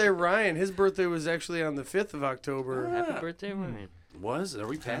birthday, Ryan. His birthday was actually on the 5th of October. Happy birthday, Ryan. Was? Are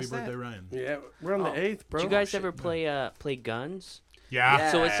we Happy past birthday, that? Ryan. Yeah, we're on the 8th, bro. Did you guys shit. ever play guns?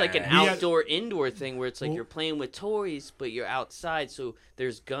 Yeah. So it's like an Yeah. We had- outdoor indoor thing where it's like Well- you're playing with toys, but you're outside. So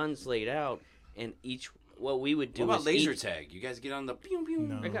there's guns laid out, and what we would do What about is laser each, tag? You guys get on the pew pew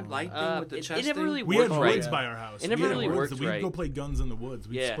No. light thing with the it chest never thing? really We had worked woods right. by our house. It never We had really woods. worked We'd right. go play guns in the woods.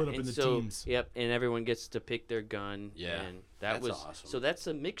 We'd Yeah, split up and into so, teams. Yep, and everyone gets to pick their gun. Yeah, and that that's was awesome. so. That's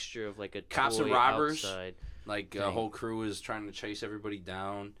a mixture of like a Cops and toy robbers. outside. Like a whole crew is trying to chase everybody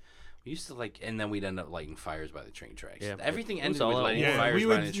down. We used to and then we'd end up lighting fires by the train tracks. Yeah. Everything It was ended all with out lighting war. Yeah, fires we by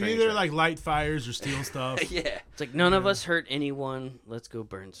would the train either tracks. like light fires or steal stuff. yeah. It's like none of us hurt anyone. Let's go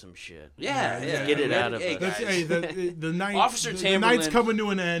burn some shit. Yeah, Yeah, get it out of hey, us. That's, guys. hey, the night, Officer the night's Tamberlin. coming to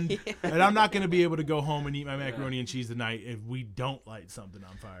an end, and I'm not going to be able to go home and eat my macaroni and cheese tonight if we don't light something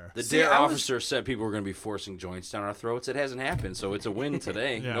on fire. The See, dare I was- officer said people were going to be forcing joints down our throats. It hasn't happened, so it's a win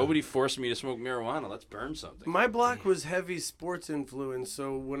today. Yeah. Nobody forced me to smoke marijuana. Let's burn something. My block was heavy sports influence,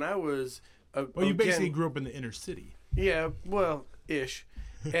 so when I was Well, you basically grew up in the inner city. yeah, well, ish.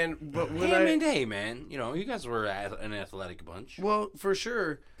 But when Hey, man, you know, you guys were an athletic bunch. well, for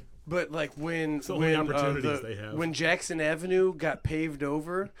sure, But like when So many opportunities they have. when Jackson Avenue got paved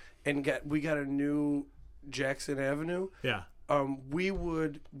over and we got a new Jackson Avenue, Yeah.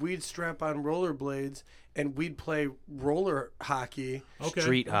 we'd strap on rollerblades and we'd play roller hockey. Okay.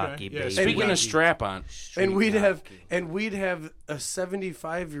 Street okay. hockey, Yeah, baby. street Speaking hockey. of strap on, And we'd hockey. have a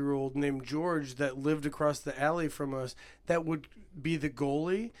 75-year-old named George that lived across the alley from us that would be the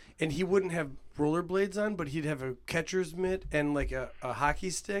goalie, and he wouldn't have rollerblades on, but he'd have a catcher's mitt and like a hockey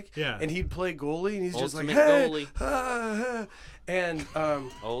stick. Yeah. And he'd play goalie, and he's just like, Ultimate hey, goalie. and Did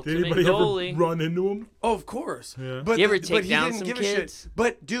Ultimate anybody goalie. ever run into him? oh, of course. Yeah. But You ever but take he down didn't some give a kids? shit.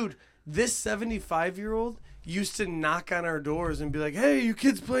 But dude, this 75-year-old used to knock on our doors and be like, "Hey, you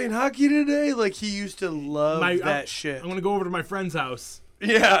kids playing hockey today?" Like he used to love that shit. I'm gonna go over to my friend's house.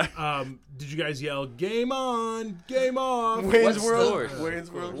 Yeah. Did you guys yell "Game on, game off"? Wayne's What's World. the-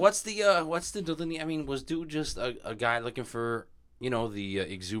 Wayne's World. what's the delineation? I mean, was dude just a guy looking for the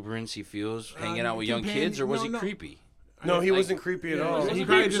exuberance he feels hanging out with young kids, or was he no. creepy? No, he Like- wasn't creepy at Yeah, all. He He's probably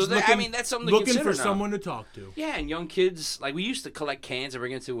probably just just I mean, that's something to looking consider for now. someone to talk to. Yeah, and young kids, like we used to collect cans and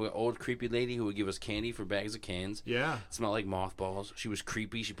bring it to an old creepy lady who would give us candy for bags of cans. Yeah. It smelled like mothballs. She was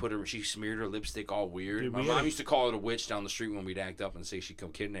creepy. She smeared her lipstick all weird. Dude, My we mom had a- used to call it a witch down the street when we'd act up and say she'd come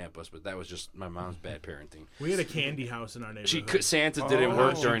kidnap us, but that was just my mom's bad parenting. We had a candy house in our neighborhood. Santa didn't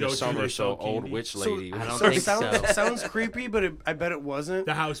work Oh. during the Go to, summer, they so sell old candy. witch So- lady. I don't So think it sounds, so. it sounds creepy, but I bet it wasn't.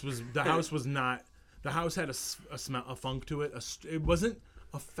 The house was not. The house had a smell, a funk to it. It wasn't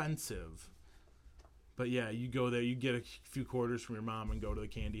offensive. But yeah, you go there, you get a few quarters from your mom and go to the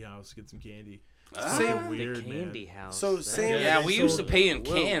candy house, get some candy. Same- Weird, the candy man. house. So That's same- good. Yeah, we used to sold- pay in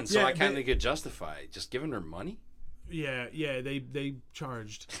cans, so Yeah, I kind they- of could justify it. Just giving her money. Yeah, they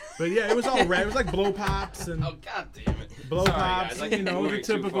charged. But yeah, it was all red. It was like blow pops and Oh God damn it! blow Sorry, pops. guys, I You keep know, the moving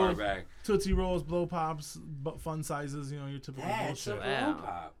too far typical back. Tootsie Rolls, blow pops, fun sizes. You know, your typical That's a bullshit. Wow. blow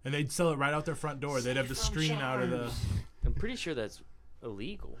pop. And they'd sell it right out their front door. They'd have the screen out of the. I'm pretty sure that's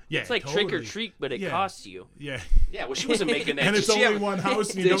illegal. Yeah, it's like trick or totally. treat, but it Yeah. costs you. Yeah, Yeah, well, she wasn't making that. and it's Did she only have- one house,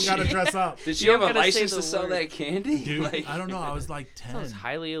 and you Did don't gotta she- dress up. Did she You have a don't gotta say license the to sell word. that candy? Dude, Like- I don't know. I was like That was 10.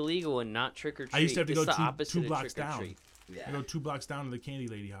 highly illegal and not trick or treat. I used to have to It's go the two opposite of blocks trick or down. treat. I go 2 blocks down to the candy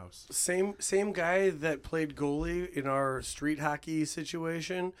lady house. Same guy that played goalie in our street hockey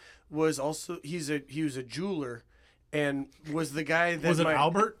situation was also he was a jeweler, and was the guy that Was it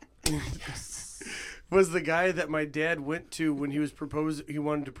Albert? was the guy that my dad went to when he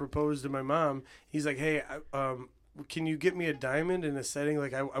wanted to propose to my mom. He's like, hey, can you get me a diamond in a setting?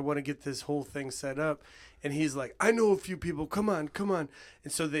 Like, I want to get this whole thing set up. And he's like, I know a few people. Come on.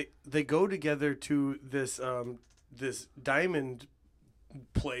 And so they go together to this diamond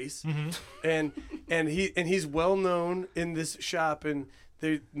place, and he's well known in this shop. And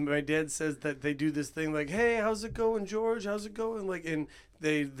my dad says that they do this thing like, hey, how's it going, George? How's it going? Like, and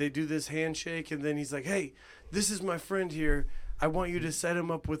they do this handshake, and then he's like, hey, this is my friend here. I want you to set him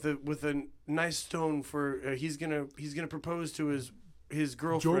up with a nice stone for he's gonna propose to his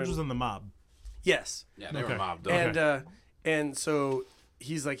girlfriend. George was in the mob. Yes. Yeah, they Okay. were mobbed up. And so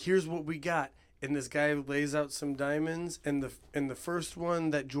he's like, here's what we got. And this guy lays out some diamonds, and the first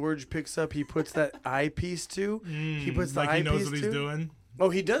one that George picks up, he puts that eyepiece to. He puts the like he eyepiece knows what he's to. doing. Oh,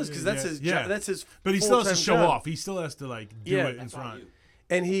 he does, because that's Yeah, his yeah. job. That's his. But he still has to full-time show job. off. He still has to like do Yeah. it in front.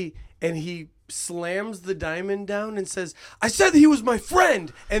 And he slams the diamond down and says, I said that he was my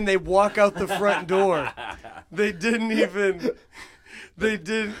friend. And they walk out the front door. They didn't even. They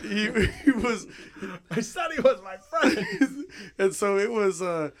did. He was. I said he was my friend. And so it was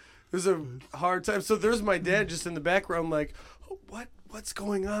a hard time. So there's my dad just in the background, like, oh, what's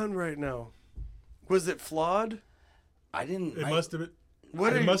going on right now? Was it flawed? I didn't. It must have been.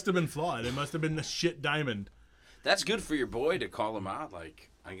 What are It you- must have been flawed. It must have been a shit diamond. That's good for your boy to call him out. Like,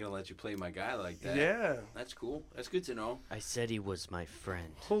 I'm gonna let you play my guy like that. Yeah. That's cool. That's good to know. I said he was my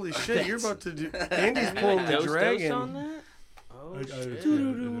friend. Holy shit! You're about to do. Andy's pulling the Dose dragon. on that? Oh, I shit. did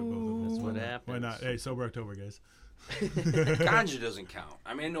both That's of what them. happens. Why not? Hey, sober October, guys. Ganja doesn't count.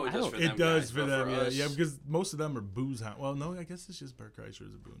 I mean, I know it does for them. It does guys, for but them, yeah, us- yeah, because most of them are booze hound. Well, no, I guess it's just Bert Kreischer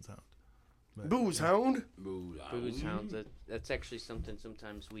is a booze hound. But, Booze hound. Booze Booze hounds. That's actually something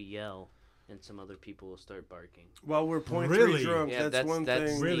sometimes we yell, and some other people will start barking. While we're point Really? three drunk, Yeah, that's one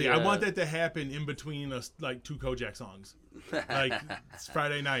that's thing. Really, The, I want that to happen in between us, like 2 Kojak songs, like it's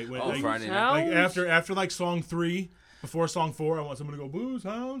Friday night. When, Oh, like, Friday night. like after like song 3, before song 4, I want someone to go booze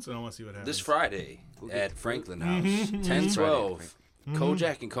hounds, and I want to see what happens. This Friday at Franklin House, Mm-hmm. 10-12,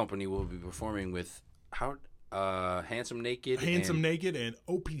 CoJack and Company will be performing with Handsome Naked. and Naked and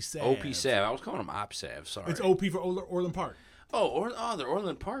OP Sav. OP Sav. I was calling him Op Sav. Sorry. It's OP for Orland Park. the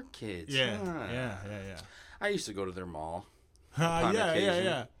Orland Park kids. Yeah, Ah. yeah. I used to go to their mall. Yeah, On yeah, occasion.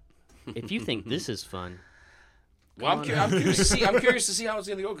 yeah. if you think this is fun, Well, I'm curious to see. I'm curious to see how it's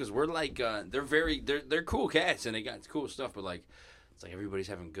gonna go because we're like, they're cool cats and they got cool stuff, but like, it's like everybody's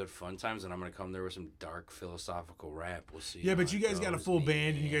having good fun times, and I'm gonna come there with some dark philosophical rap. We'll see. Yeah, how but you it guys got a goes. full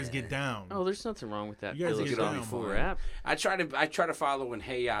band and you guys get down. oh, there's nothing wrong with that. You guys get down, philosophical boy. rap. I try to follow in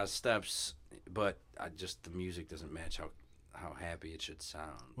Hey Ya's steps, but the music doesn't match how happy it should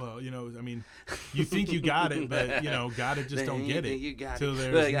sound. Well, I mean, you think you got it, but got it just don't get it. You got So it.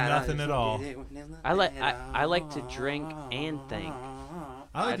 there's nothing at all. I like to drink and think.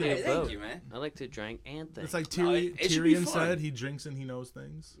 I like do to. both. Thank you, man. I like to drink and think. It's like it should be Tyrion fun. said, he drinks and he knows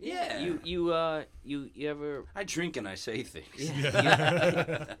things. Yeah. you ever I drink and I say things.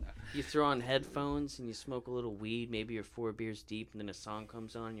 you throw on headphones and you smoke a little weed, maybe you're 4 beers deep, and then a song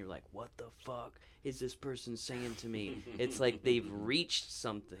comes on and you're like, what the fuck is this person saying to me? It's like they've reached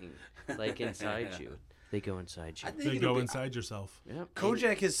something like inside you. They go inside you. They go inside yourself. Yeah.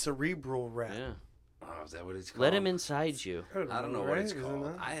 CoJack is cerebral rap. Yeah. Oh, is that what it's called? Let him inside you. I don't know what right? it's Isn't called.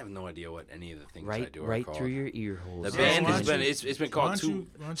 that- I have no idea what any of the things I Right, do are right called. through your ear holes. The Yeah, band why has don't been you- it's been why called don't you-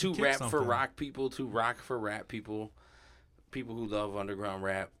 why don't two you kick rap for something? rock people, two rock for rap people who love underground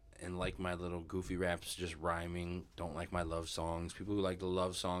rap and like my little goofy raps just rhyming, don't like my love songs. People who like the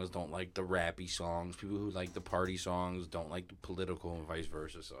love songs don't like the rappy songs. People who like the party songs don't like the political and vice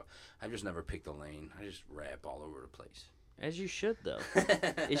versa. So I've just never picked a lane. I just rap all over the place. As you should, though.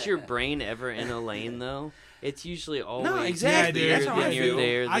 Is your brain ever in a lane, though? It's usually always exactly. There, That's how then I you're feel.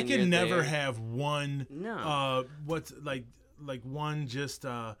 there, I then you're can never there. have one. No. What's like one just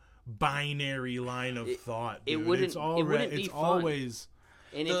binary line of thought. it dude. wouldn't- It's all it wouldn't it's be fun. always.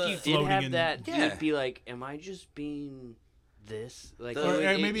 And The if you did floating have in- that, Yeah. you'd be like, am I just being this? Like, The- it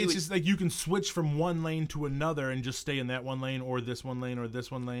Or would- maybe you it's would- just like you can switch from one lane to another and just stay in that one lane or this one lane or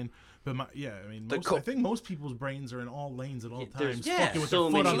this one lane. But I mean, I think most people's brains are in all lanes at all there's- times. yeah, fucking with so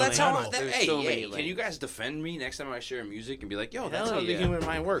their foot many on So the that's how. lanes. pedal. There's so many Can you lanes. guys defend me next time I share music and be like, "Yo, that's Hell how the yeah. human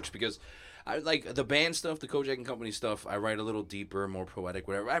mind works"? Because I like the band stuff, the CoJack and Company stuff. I write a little deeper, more poetic,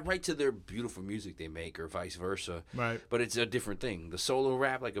 whatever. I write to their beautiful music they make, or vice versa. Right. But it's a different thing. The solo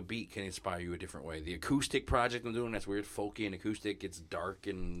rap, like a beat, can inspire you a different way. The acoustic project I'm doing, that's weird, folky and acoustic. It's dark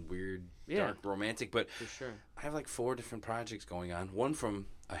and weird, Yeah. dark, romantic. But For sure. I have like 4 different projects going on. One from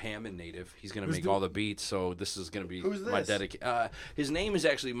a Hammond native. He's gonna Who's make the- all the beats, so this is gonna be Who's my this? dedication. His name is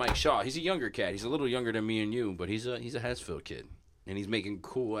actually Mike Shaw. He's a younger cat. He's a little younger than me and you, but he's a Hesfield kid, and he's making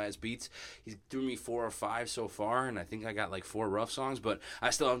cool ass beats. He's threw me 4 or 5 so far, and I think I got like 4 rough songs. But I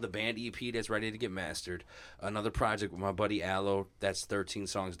still have the band EP that's ready to get mastered. Another project with my buddy Aloe that's 13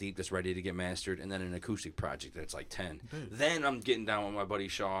 songs deep that's ready to get mastered, and then an acoustic project that's like 10. Then I'm getting down with my buddy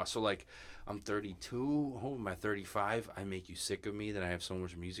Shaw. So like. I'm 32. Oh, my 35. I make you sick of me that I have so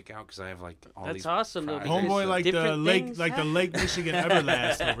much music out because I have like all That's these. awesome, though. projects. Homeboy like the Different lake, things like the happen. Lake Michigan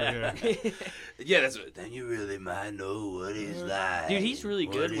Everlast over here. Yeah, that's what. Then you really might know what it's like. Dude, he's really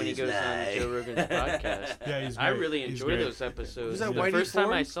good what when he it's goes on like. Joe Rogan's podcast. Yeah, he's I great. really He's enjoy great. those episodes. Was that The Whitey first time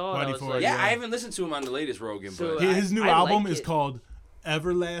I Ford? saw it, I Whitey was Ford, like, Yeah, Yeah. I haven't listened to him on the latest Rogan, So, but His new I album like is it. called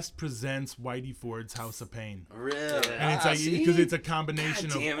Everlast Presents Whitey Ford's House of Pain. really, And it's like because it's a combination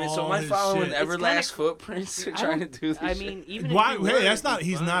God damn of it! all So am I his following shit. Everlast footprints I trying to don't- do this? I shit? mean, even Why? if you Hey, were, that's not. it'd be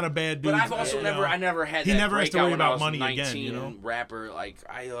He's fun. not a bad dude. But I've also never, I never had He that never has to breakout worry when I about was money 19 again, you know? rapper. Like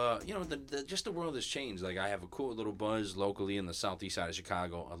just the world has changed. Like I have a cool little buzz locally in the southeast side of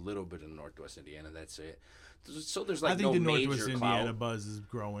Chicago, a little bit in northwest Indiana. That's it. So there's like I think no the major Northwest clout. Indiana buzz is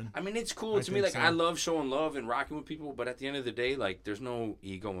growing. I mean, it's cool I to me. think Like, so. I love showing love and rocking with people, but at the end of the day, like, there's no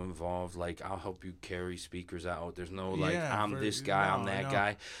ego involved. Like, I'll help you carry speakers out. There's no, like, Yeah, I'm for- this guy, I'm no, that no.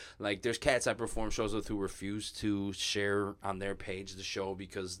 guy. Like, there's cats I perform shows with who refuse to share on their page the show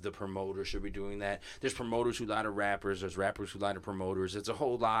because the promoter should be doing that. There's promoters who lie to rappers. There's rappers who lie to promoters. It's a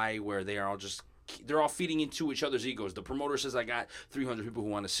whole lie where they are all just... They're all feeding into each other's egos. The promoter says, I got 300 people who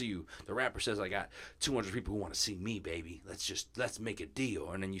want to see you. The rapper says, I got 200 people who want to see me, baby. Let's make a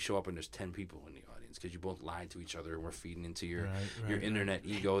deal. And then you show up and there's 10 people in the audience because you both lied to each other and we're feeding into your Right. internet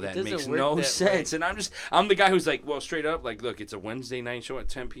ego that doesn't makes work no that sense. And I'm the guy who's like, well, straight up, like, look, it's a Wednesday night show at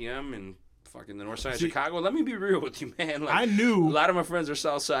 10 p.m. and fucking the north side of See, Chicago. Let me be real with you, man. Like, I knew- a lot of my friends are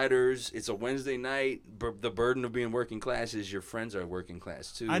Southsiders. It's a Wednesday night. The burden of being working class is your friends are working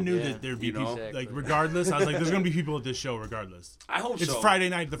class too. I knew Yeah, that there'd be you know? people, Exactly. like, regardless. I was like, there's gonna be people at this show regardless. I hope It's so. Friday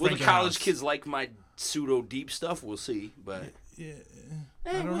night at the Will the Franklin college House. kids like my pseudo deep stuff? We'll see. But Yeah.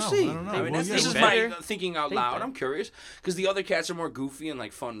 I don't we'll know. see. I don't know. I mean, Well, this is yeah, my better. thinking out Think loud. better. I'm curious because the other cats are more goofy and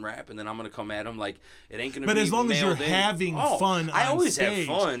like fun rap, and then I'm gonna come at them like it ain't gonna. But be as long as you're mailed in. having fun I on always stage.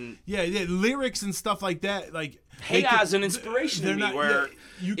 have fun. Yeah, lyrics and stuff like that. Like Hey, they could- as an inspiration to they're me, not- where yeah,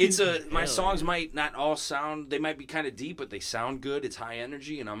 you it's can- my songs might not all sound. They might be kind of deep, but they sound good. It's high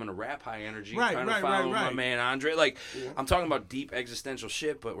energy, and I'm gonna rap high energy. Right, trying right, to follow right, my right. man Andre. Like I'm talking about deep existential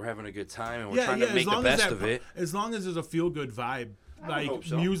shit, but we're having a good time and we're yeah, trying yeah, to make the best of it. As long as there's a feel good vibe, like hope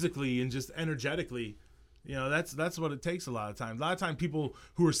so. musically and just energetically, you know, that's what it takes a lot of times. A lot of times people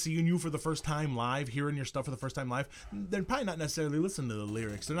who are seeing you for the first time live, hearing your stuff for the first time live, they're probably not necessarily listening to the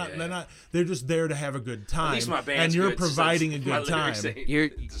lyrics. They're not. Yeah. They're not. They're just there to have a good time. At least my and band's you're good, so providing a my good time. lyrics ain't You're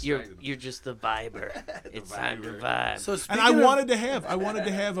distracting. just the viber. It's time to viber. vibe. So And speaking I of, wanted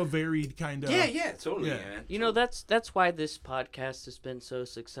to have a varied kind of. Yeah, totally, Yeah. man. You know, that's why this podcast has been so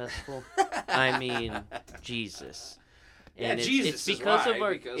successful. I mean, Jesus. Yeah, And Jesus it's is because why, of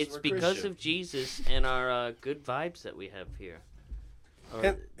our because it's we're because Christian. of Jesus and our good vibes that we have here. Or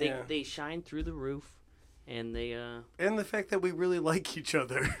And- yeah. they shine through the roof, and they and the fact that we really like each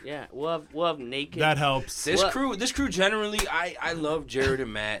other. yeah we'll have naked. That helps. This What? crew generally, I love Jared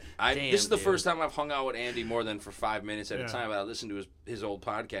and Matt. Damn, This is the dude. first time I've hung out with Andy more than for 5 minutes at Yeah. a time. I listened to his old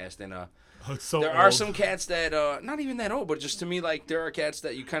podcast, and Oh, it's so there are old. some cats that not even that old, but just to me, like there are cats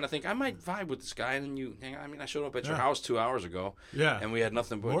that you kind of think I might vibe with this guy, and then you hang. I mean, I showed up at your Yeah. house 2 hours ago, Yeah. and we had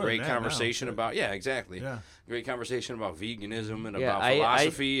nothing but More than great that now, conversation but- about exactly, Yeah. great conversation about veganism and Yeah, about I-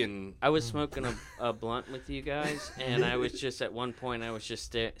 philosophy and. I was smoking a blunt with you guys, and I was just at one point I was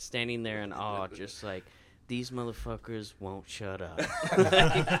just standing there in awe, just like. These motherfuckers won't shut up.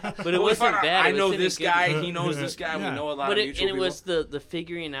 But it Well, wasn't bad. I It was know in a this good- guy. He knows this guy. Yeah. We know a lot But of it, mutual and it people. was the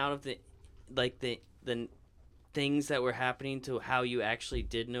figuring out of the things that were happening to how you actually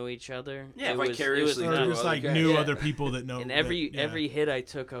did know each other. Yeah, it was vicariously Or through just other like cats. knew Yeah. other people that know. And that- yeah. every hit I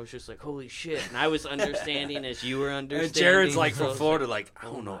took, I was just like, holy shit! And I was understanding as you were understanding. And Jared's like so I from was Florida, like, like, I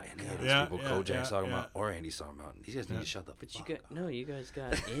don't know any of those Yeah, people yeah, CoJack's yeah, talking yeah. about or Andy's talking about. These guys need to shut the but fuck you up. you guys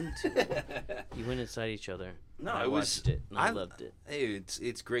got into it. You went inside each other. No, and I it was- watched it. And I loved it. Hey,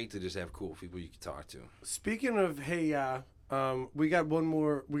 it's great to just have cool people you can talk to. Speaking of hey ya, we got one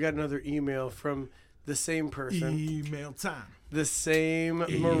more. We got another email from the same person, Email time. the same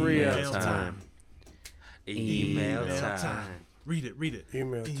Maria. Email time. Email Email time. time. Read it. Read it.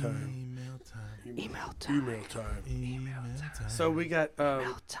 Email time. Email time. Email time. Email time. Email time. So we got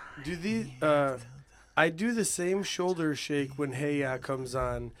do these I do the same shoulder shake when Hey Ya comes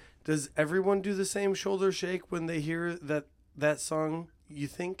on. Does everyone do the same shoulder shake when they hear that song, you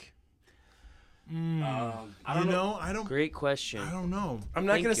think? I You know, I don't. Great question. I don't know. I'm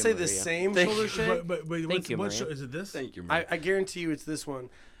not Thank going to you, say the Maria. same Thank shoulder you. shake. But Thank what's, you, what Maria. show is it? This? Thank you, man. I guarantee you it's this one.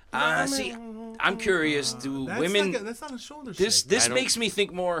 See, I'm curious. Do That's women? Like that's not a shoulder This shake. this I don't- makes me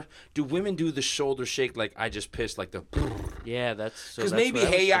think more. Do women do the shoulder shake like I just pissed, like the? Yeah, that's so Because that's maybe what I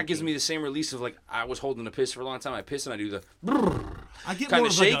was Hey Ya thinking. gives me the same release of like I was holding the piss for a long time. I piss and I do the I get kinda more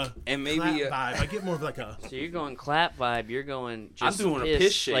of shake, like a and maybe, clap vibe. I get more of like a. So you're going clap vibe. You're going just doing a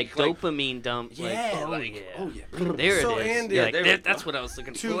piss shake, like like- dopamine dump. Yeah, like, oh like, yeah, oh, yeah. There So, it is. Andy- You're like, Yeah, "There- there- that's what I was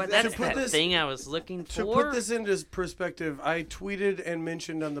looking To- for. to That's put that this- thing I was looking To for. put this into perspective, I tweeted and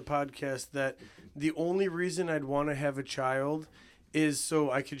mentioned on the podcast that the only reason I'd want to have a child is so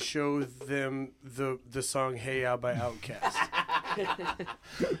I could show them the song "Hey Ya" by Outkast.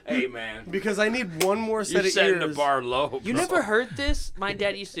 Hey man, Because I need one more set you're of setting ears. the bar low. You bro. never heard this? My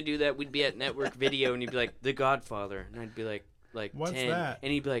dad used to do that. We'd be at Network Video, and he'd be like, "The Godfather," and I'd be like What's 10, that?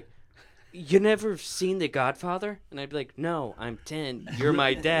 and he'd be like, "You never seen The Godfather?" And I'd be like, "No, I'm 10. You're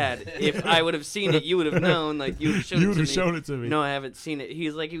my dad. If I would have seen it, you would have known. Like you would have You would have shown it to me. No, I haven't seen it.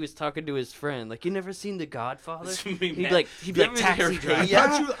 He's like he was talking to his friend. Like, you never seen The Godfather? This He'd would be be like mad. Taxi Never- Driver.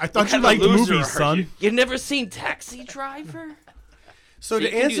 Yeah. I thought you kind of liked loser movies, are son. you? You never seen Taxi Driver? So So you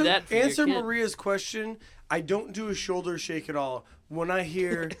to can do answer that for your answer kid. Maria's question, I don't do a shoulder shake at all. When I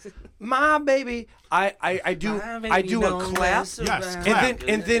hear "My baby," I do a clap. Yes, clap.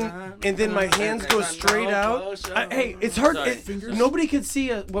 And then my hands go straight out. Hey, it's hard. Nobody can see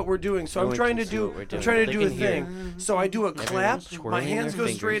what we're doing, so No I'm one trying can to see do. what we're I'm doing, trying to but do they a can hear. thing. So I do a clap. Everyone's My twirling hands their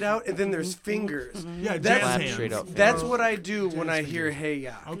go straight fingers. out, and then there's fingers. Yeah, That's- jazz Clap hands. straight up. That's what I do when I hear "Hey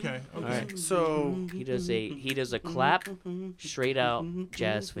Ya." Okay. All Okay. right. So He does a clap, straight out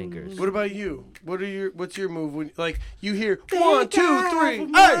jazz fingers. what about you? What's your move when like you hear 1, 2, 3?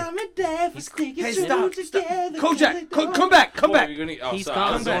 Hey! Hey, stop! CoJack, come back! Oh, you're gonna, He's sorry,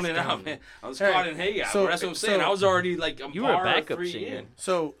 I was gone. zoning out, man. I was Hey, caught in Hey Ya. so- That's what I'm saying. so- I was already like You were a bar backup 3 singer. in.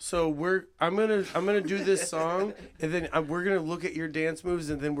 So I'm gonna do this song, and then we're gonna look at your dance moves,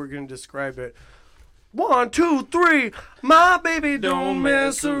 and then we're gonna describe it. 1, 2, 3. My baby don't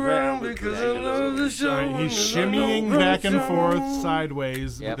mess around because I love the show. All right, he's shimmying back and forth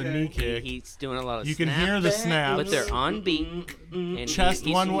sideways Yep. with a knee kick. He's doing a lot of You can snap, hear the snaps. but they're on beat. And Chest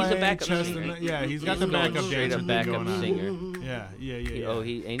he's one way, he's a backup chest singer. yeah, he's got He's the going backup straight dancer up thing backup going on. singer. Yeah. Oh,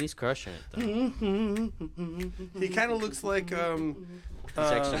 he's crushing it though. He kind of looks like He's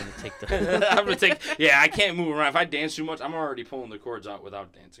actually gonna take the. I'm gonna take. Yeah, I can't move around. If I dance too much, I'm already pulling the cords out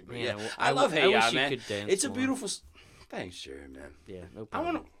without dancing. But yeah, well, I love I Hey wish Ya, you man. could dance It's a more. beautiful. Thanks, Jerry, man. Yeah, no I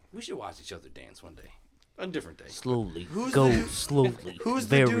problem. want to. We should watch each other dance one day, a different day. Slowly. Who's Go the dude- slowly. Who's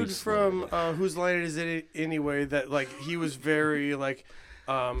the very dude slowly. from Whose Line Is It Anyway? That like he was very like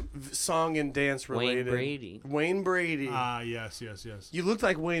song and dance related. Wayne Brady? Wayne Brady. Yes. You look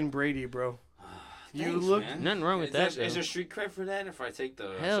like Wayne Brady, bro. You Thanks, look. man. Nothing wrong with Is that, there though. street cred for that? If I take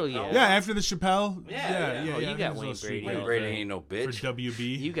the Hell Chappelle? Yeah, after the Chappelle. Yeah. Oh, you got there's Wayne no street Brady cred Wayne all Brady day. ain't no for bitch.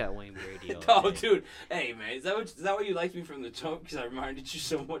 WB. You got Wayne Brady. All Oh, day. dude. Hey, man, is that why you liked me from the jump? Because I reminded you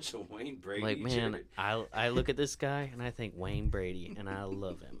so much of Wayne Brady. Like, man, Jared. I look at this guy and I think Wayne Brady, and I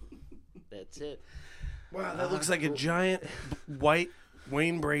love him. That's it. Wow, that looks like a giant white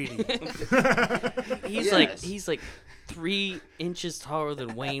Wayne Brady. He's like 3 inches taller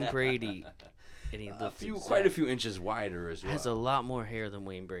than Wayne Brady, and he looks Quite a few inches wider as well. has a lot more hair than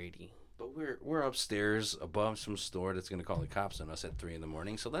Wayne Brady. But we're upstairs above some store that's gonna call the cops on us at 3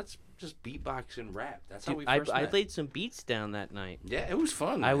 a.m. So let's just beatbox and rap. That's how Dude, we I first met. laid some beats down that night. Yeah, it was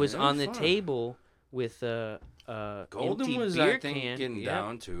fun. I man. was It on the fun. table with Golden empty was, beer I think, can. getting Yep.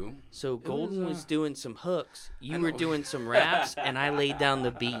 down too. So Golden was uh, doing some hooks. You I were know. doing some raps, and I laid down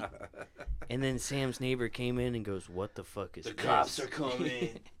the beat. And then Sam's neighbor came in and goes, "What the fuck is The this?" cops are coming.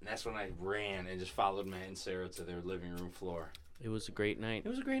 And that's when I ran and just followed Matt and Sarah to their living room floor. It was a great night. It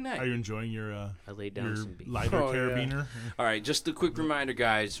was a great night. Are you enjoying your I laid down some beats. lighter Oh, yeah. carabiner? All right, just a quick reminder,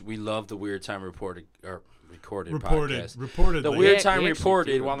 guys. We love the Weird Time recorded Reported. podcast. The like- Weird Yeah, Time we actually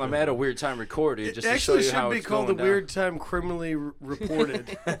Reported, do. while I'm at a Weird Time Recorded, It just to show actually you how should be it's called the going Weird down. Time Criminally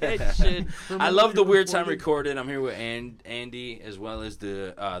Reported. It should. I love the Weird Time Recorded. I'm here with Andy, as well as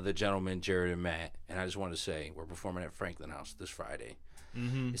the gentlemen, Jared and Matt. And I just want to say, we're performing at Franklin House this Friday.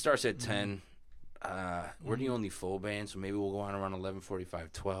 It starts at 10. We're the only full band, so maybe we'll go on around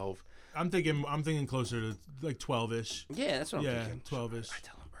 11:45, 12. I'm thinking closer to like 12ish. Yeah, that's what I'm Yeah, thinking. 12ish. I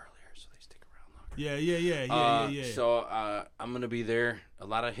tell them earlier, so they stick around longer. Yeah. So I'm gonna be there. A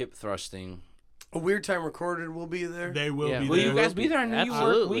lot of hip thrusting. A Weird Time Recorded will be there. They will Yeah. be Will there. you guys be there? I know you work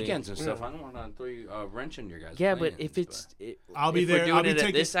Absolutely. weekends and stuff. I don't want to throw you wrench in your guys. Yeah, but plans, if it's I'll be if there. we're doing I'll be it at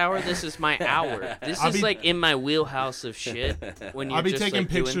taking. this hour, this is my hour. This I'll is be- like in my wheelhouse of shit. When you're I'll be just, taking like,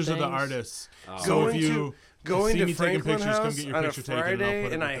 doing pictures of the things. artists. So Going if you Going see to me taking Franklin pictures, come House get your on a picture taken, and I'll Friday, put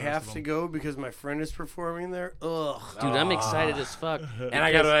it and with I the have rest of to them. go because my friend is performing there. Ugh. Dude, I'm excited as fuck. and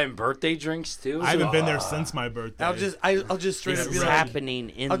I got to have birthday drinks too. I haven't been there since my birthday. I'll just straight This up is be like, happening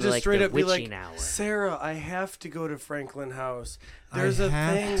in I'll just like straight the up be like, witching hour. Sarah, I have to go to Franklin House. There's I a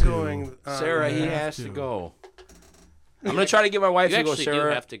have thing to. going. Sarah, he have has to to. go. I'm gonna try to get my wife You to go. actually do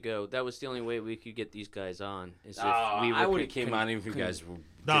Sarah, have to go. That was the only way we could get these guys on. Is if Oh, we were I would have came on even if you guys did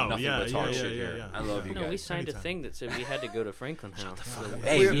nothing but talk shit here. yeah. I love you No, we guys. signed a Anytime. thing that said we had to go to Franklin House. So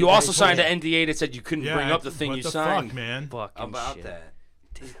Hey, We're- you also signed an NDA that said you couldn't Yeah, bring up the thing what you the signed. fuck, man? fucking About shit. that.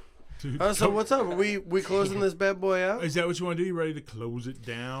 Dude, So what's up? Are we closing this bad boy out? Is that what you want to do? You ready to close it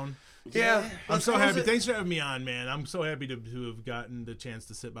down? Yeah. I'm let's so close happy. it. Thanks for having me on, man. I'm so happy to have gotten the chance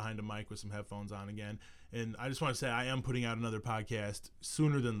to sit behind a mic with some headphones on again. And I just want to say I am putting out another podcast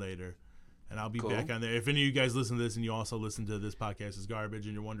sooner than later. And I'll be Cool. back on there. If any of you guys listen to this and you also listen to this podcast is garbage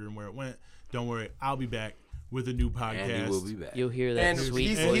and you're wondering where it went, don't worry. I'll be back with a new podcast. Andy will be back. You'll hear that And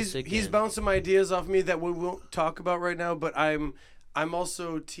sweet voice again. he's bounced some ideas off me that we won't talk about right now. But I'm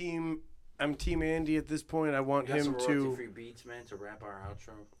also team Andy at this point. I want him to. beats, man, to wrap our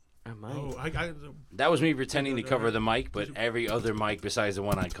outro. I might. Oh, That was me pretending to cover the mic, but every other mic besides the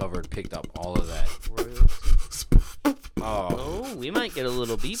one I covered picked up all of that. Oh, Oh, we might get a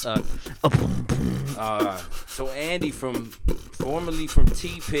little beatbox. so Andy formerly from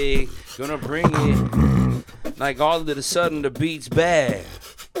T-Pig, gonna bring it like all of a sudden the beat's bad.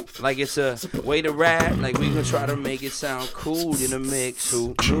 Like it's a way to rap, like we gonna try to make it sound cool in the mix.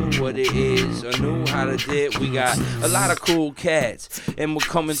 Who knew what it is or knew how to do it? We got a lot of cool cats, and we're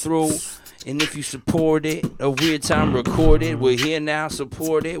coming through. And if you support it, a weird time recorded. We're here now,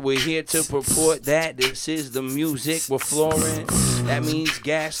 support it. We're here to purport that this is the music we're flooring. That means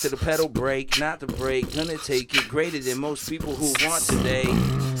gas to the pedal brake, not the brake. Gonna take it greater than most people who want today.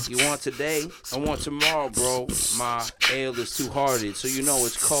 You want today? I want tomorrow, bro. My ale is too hearted, so you know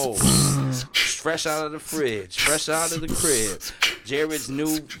it's cold. Fresh out of the fridge, fresh out of the crib. Jared's new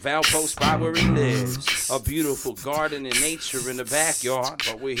Valpo spot where he lives. A beautiful garden and nature in the backyard,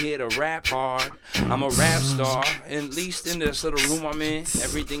 but we're here to rap hard. I'm a rap star, at least in this little room I'm in.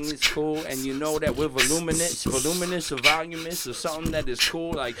 Everything is cool, and you know that we're voluminous or voluminous or something that is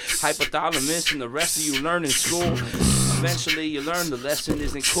cool, like hypothalamus and the rest of you learn in school. Eventually you learn the lesson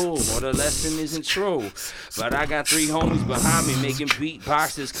isn't cool or the lesson isn't true. But I got 3 homies behind me making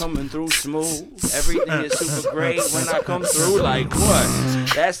beatboxes coming through smooth. Everything is super great when I come through. Like what?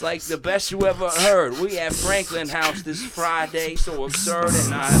 That's like the best you ever heard. We at Franklin House this Friday, so absurd.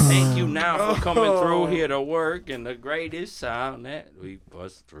 And I thank you now for coming through here to work. And the greatest sound that we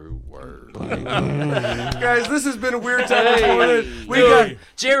bust through word. Guys, this has been a weird time. We got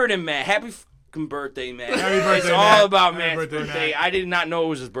Jared and Matt. Happy birthday, man. Happy birthday, it's Matt. all about Happy Matt's birthday. Matt. I did not know it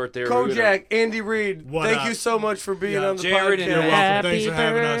was his birthday. CoJack, Andy Reid. What Thank up? you so much for being on the Jared and podcast. You're welcome. Happy Thanks for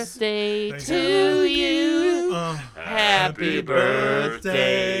having us. birthday Thanks to for having you. Happy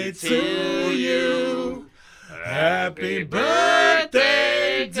birthday to you. Happy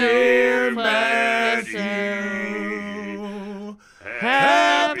birthday, dear Matthew.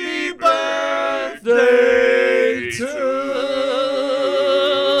 Happy birthday to you.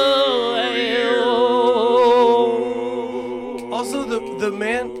 Also, the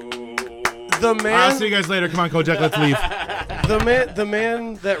man I'll see you guys later. Come on, CoJack, let's leave. the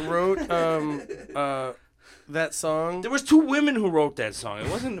man that wrote that song. There was 2 women who wrote that song. It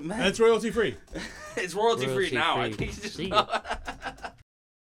wasn't Matt. That's royalty free. It's royalty free now. I Royalty-free. think it's just See ya.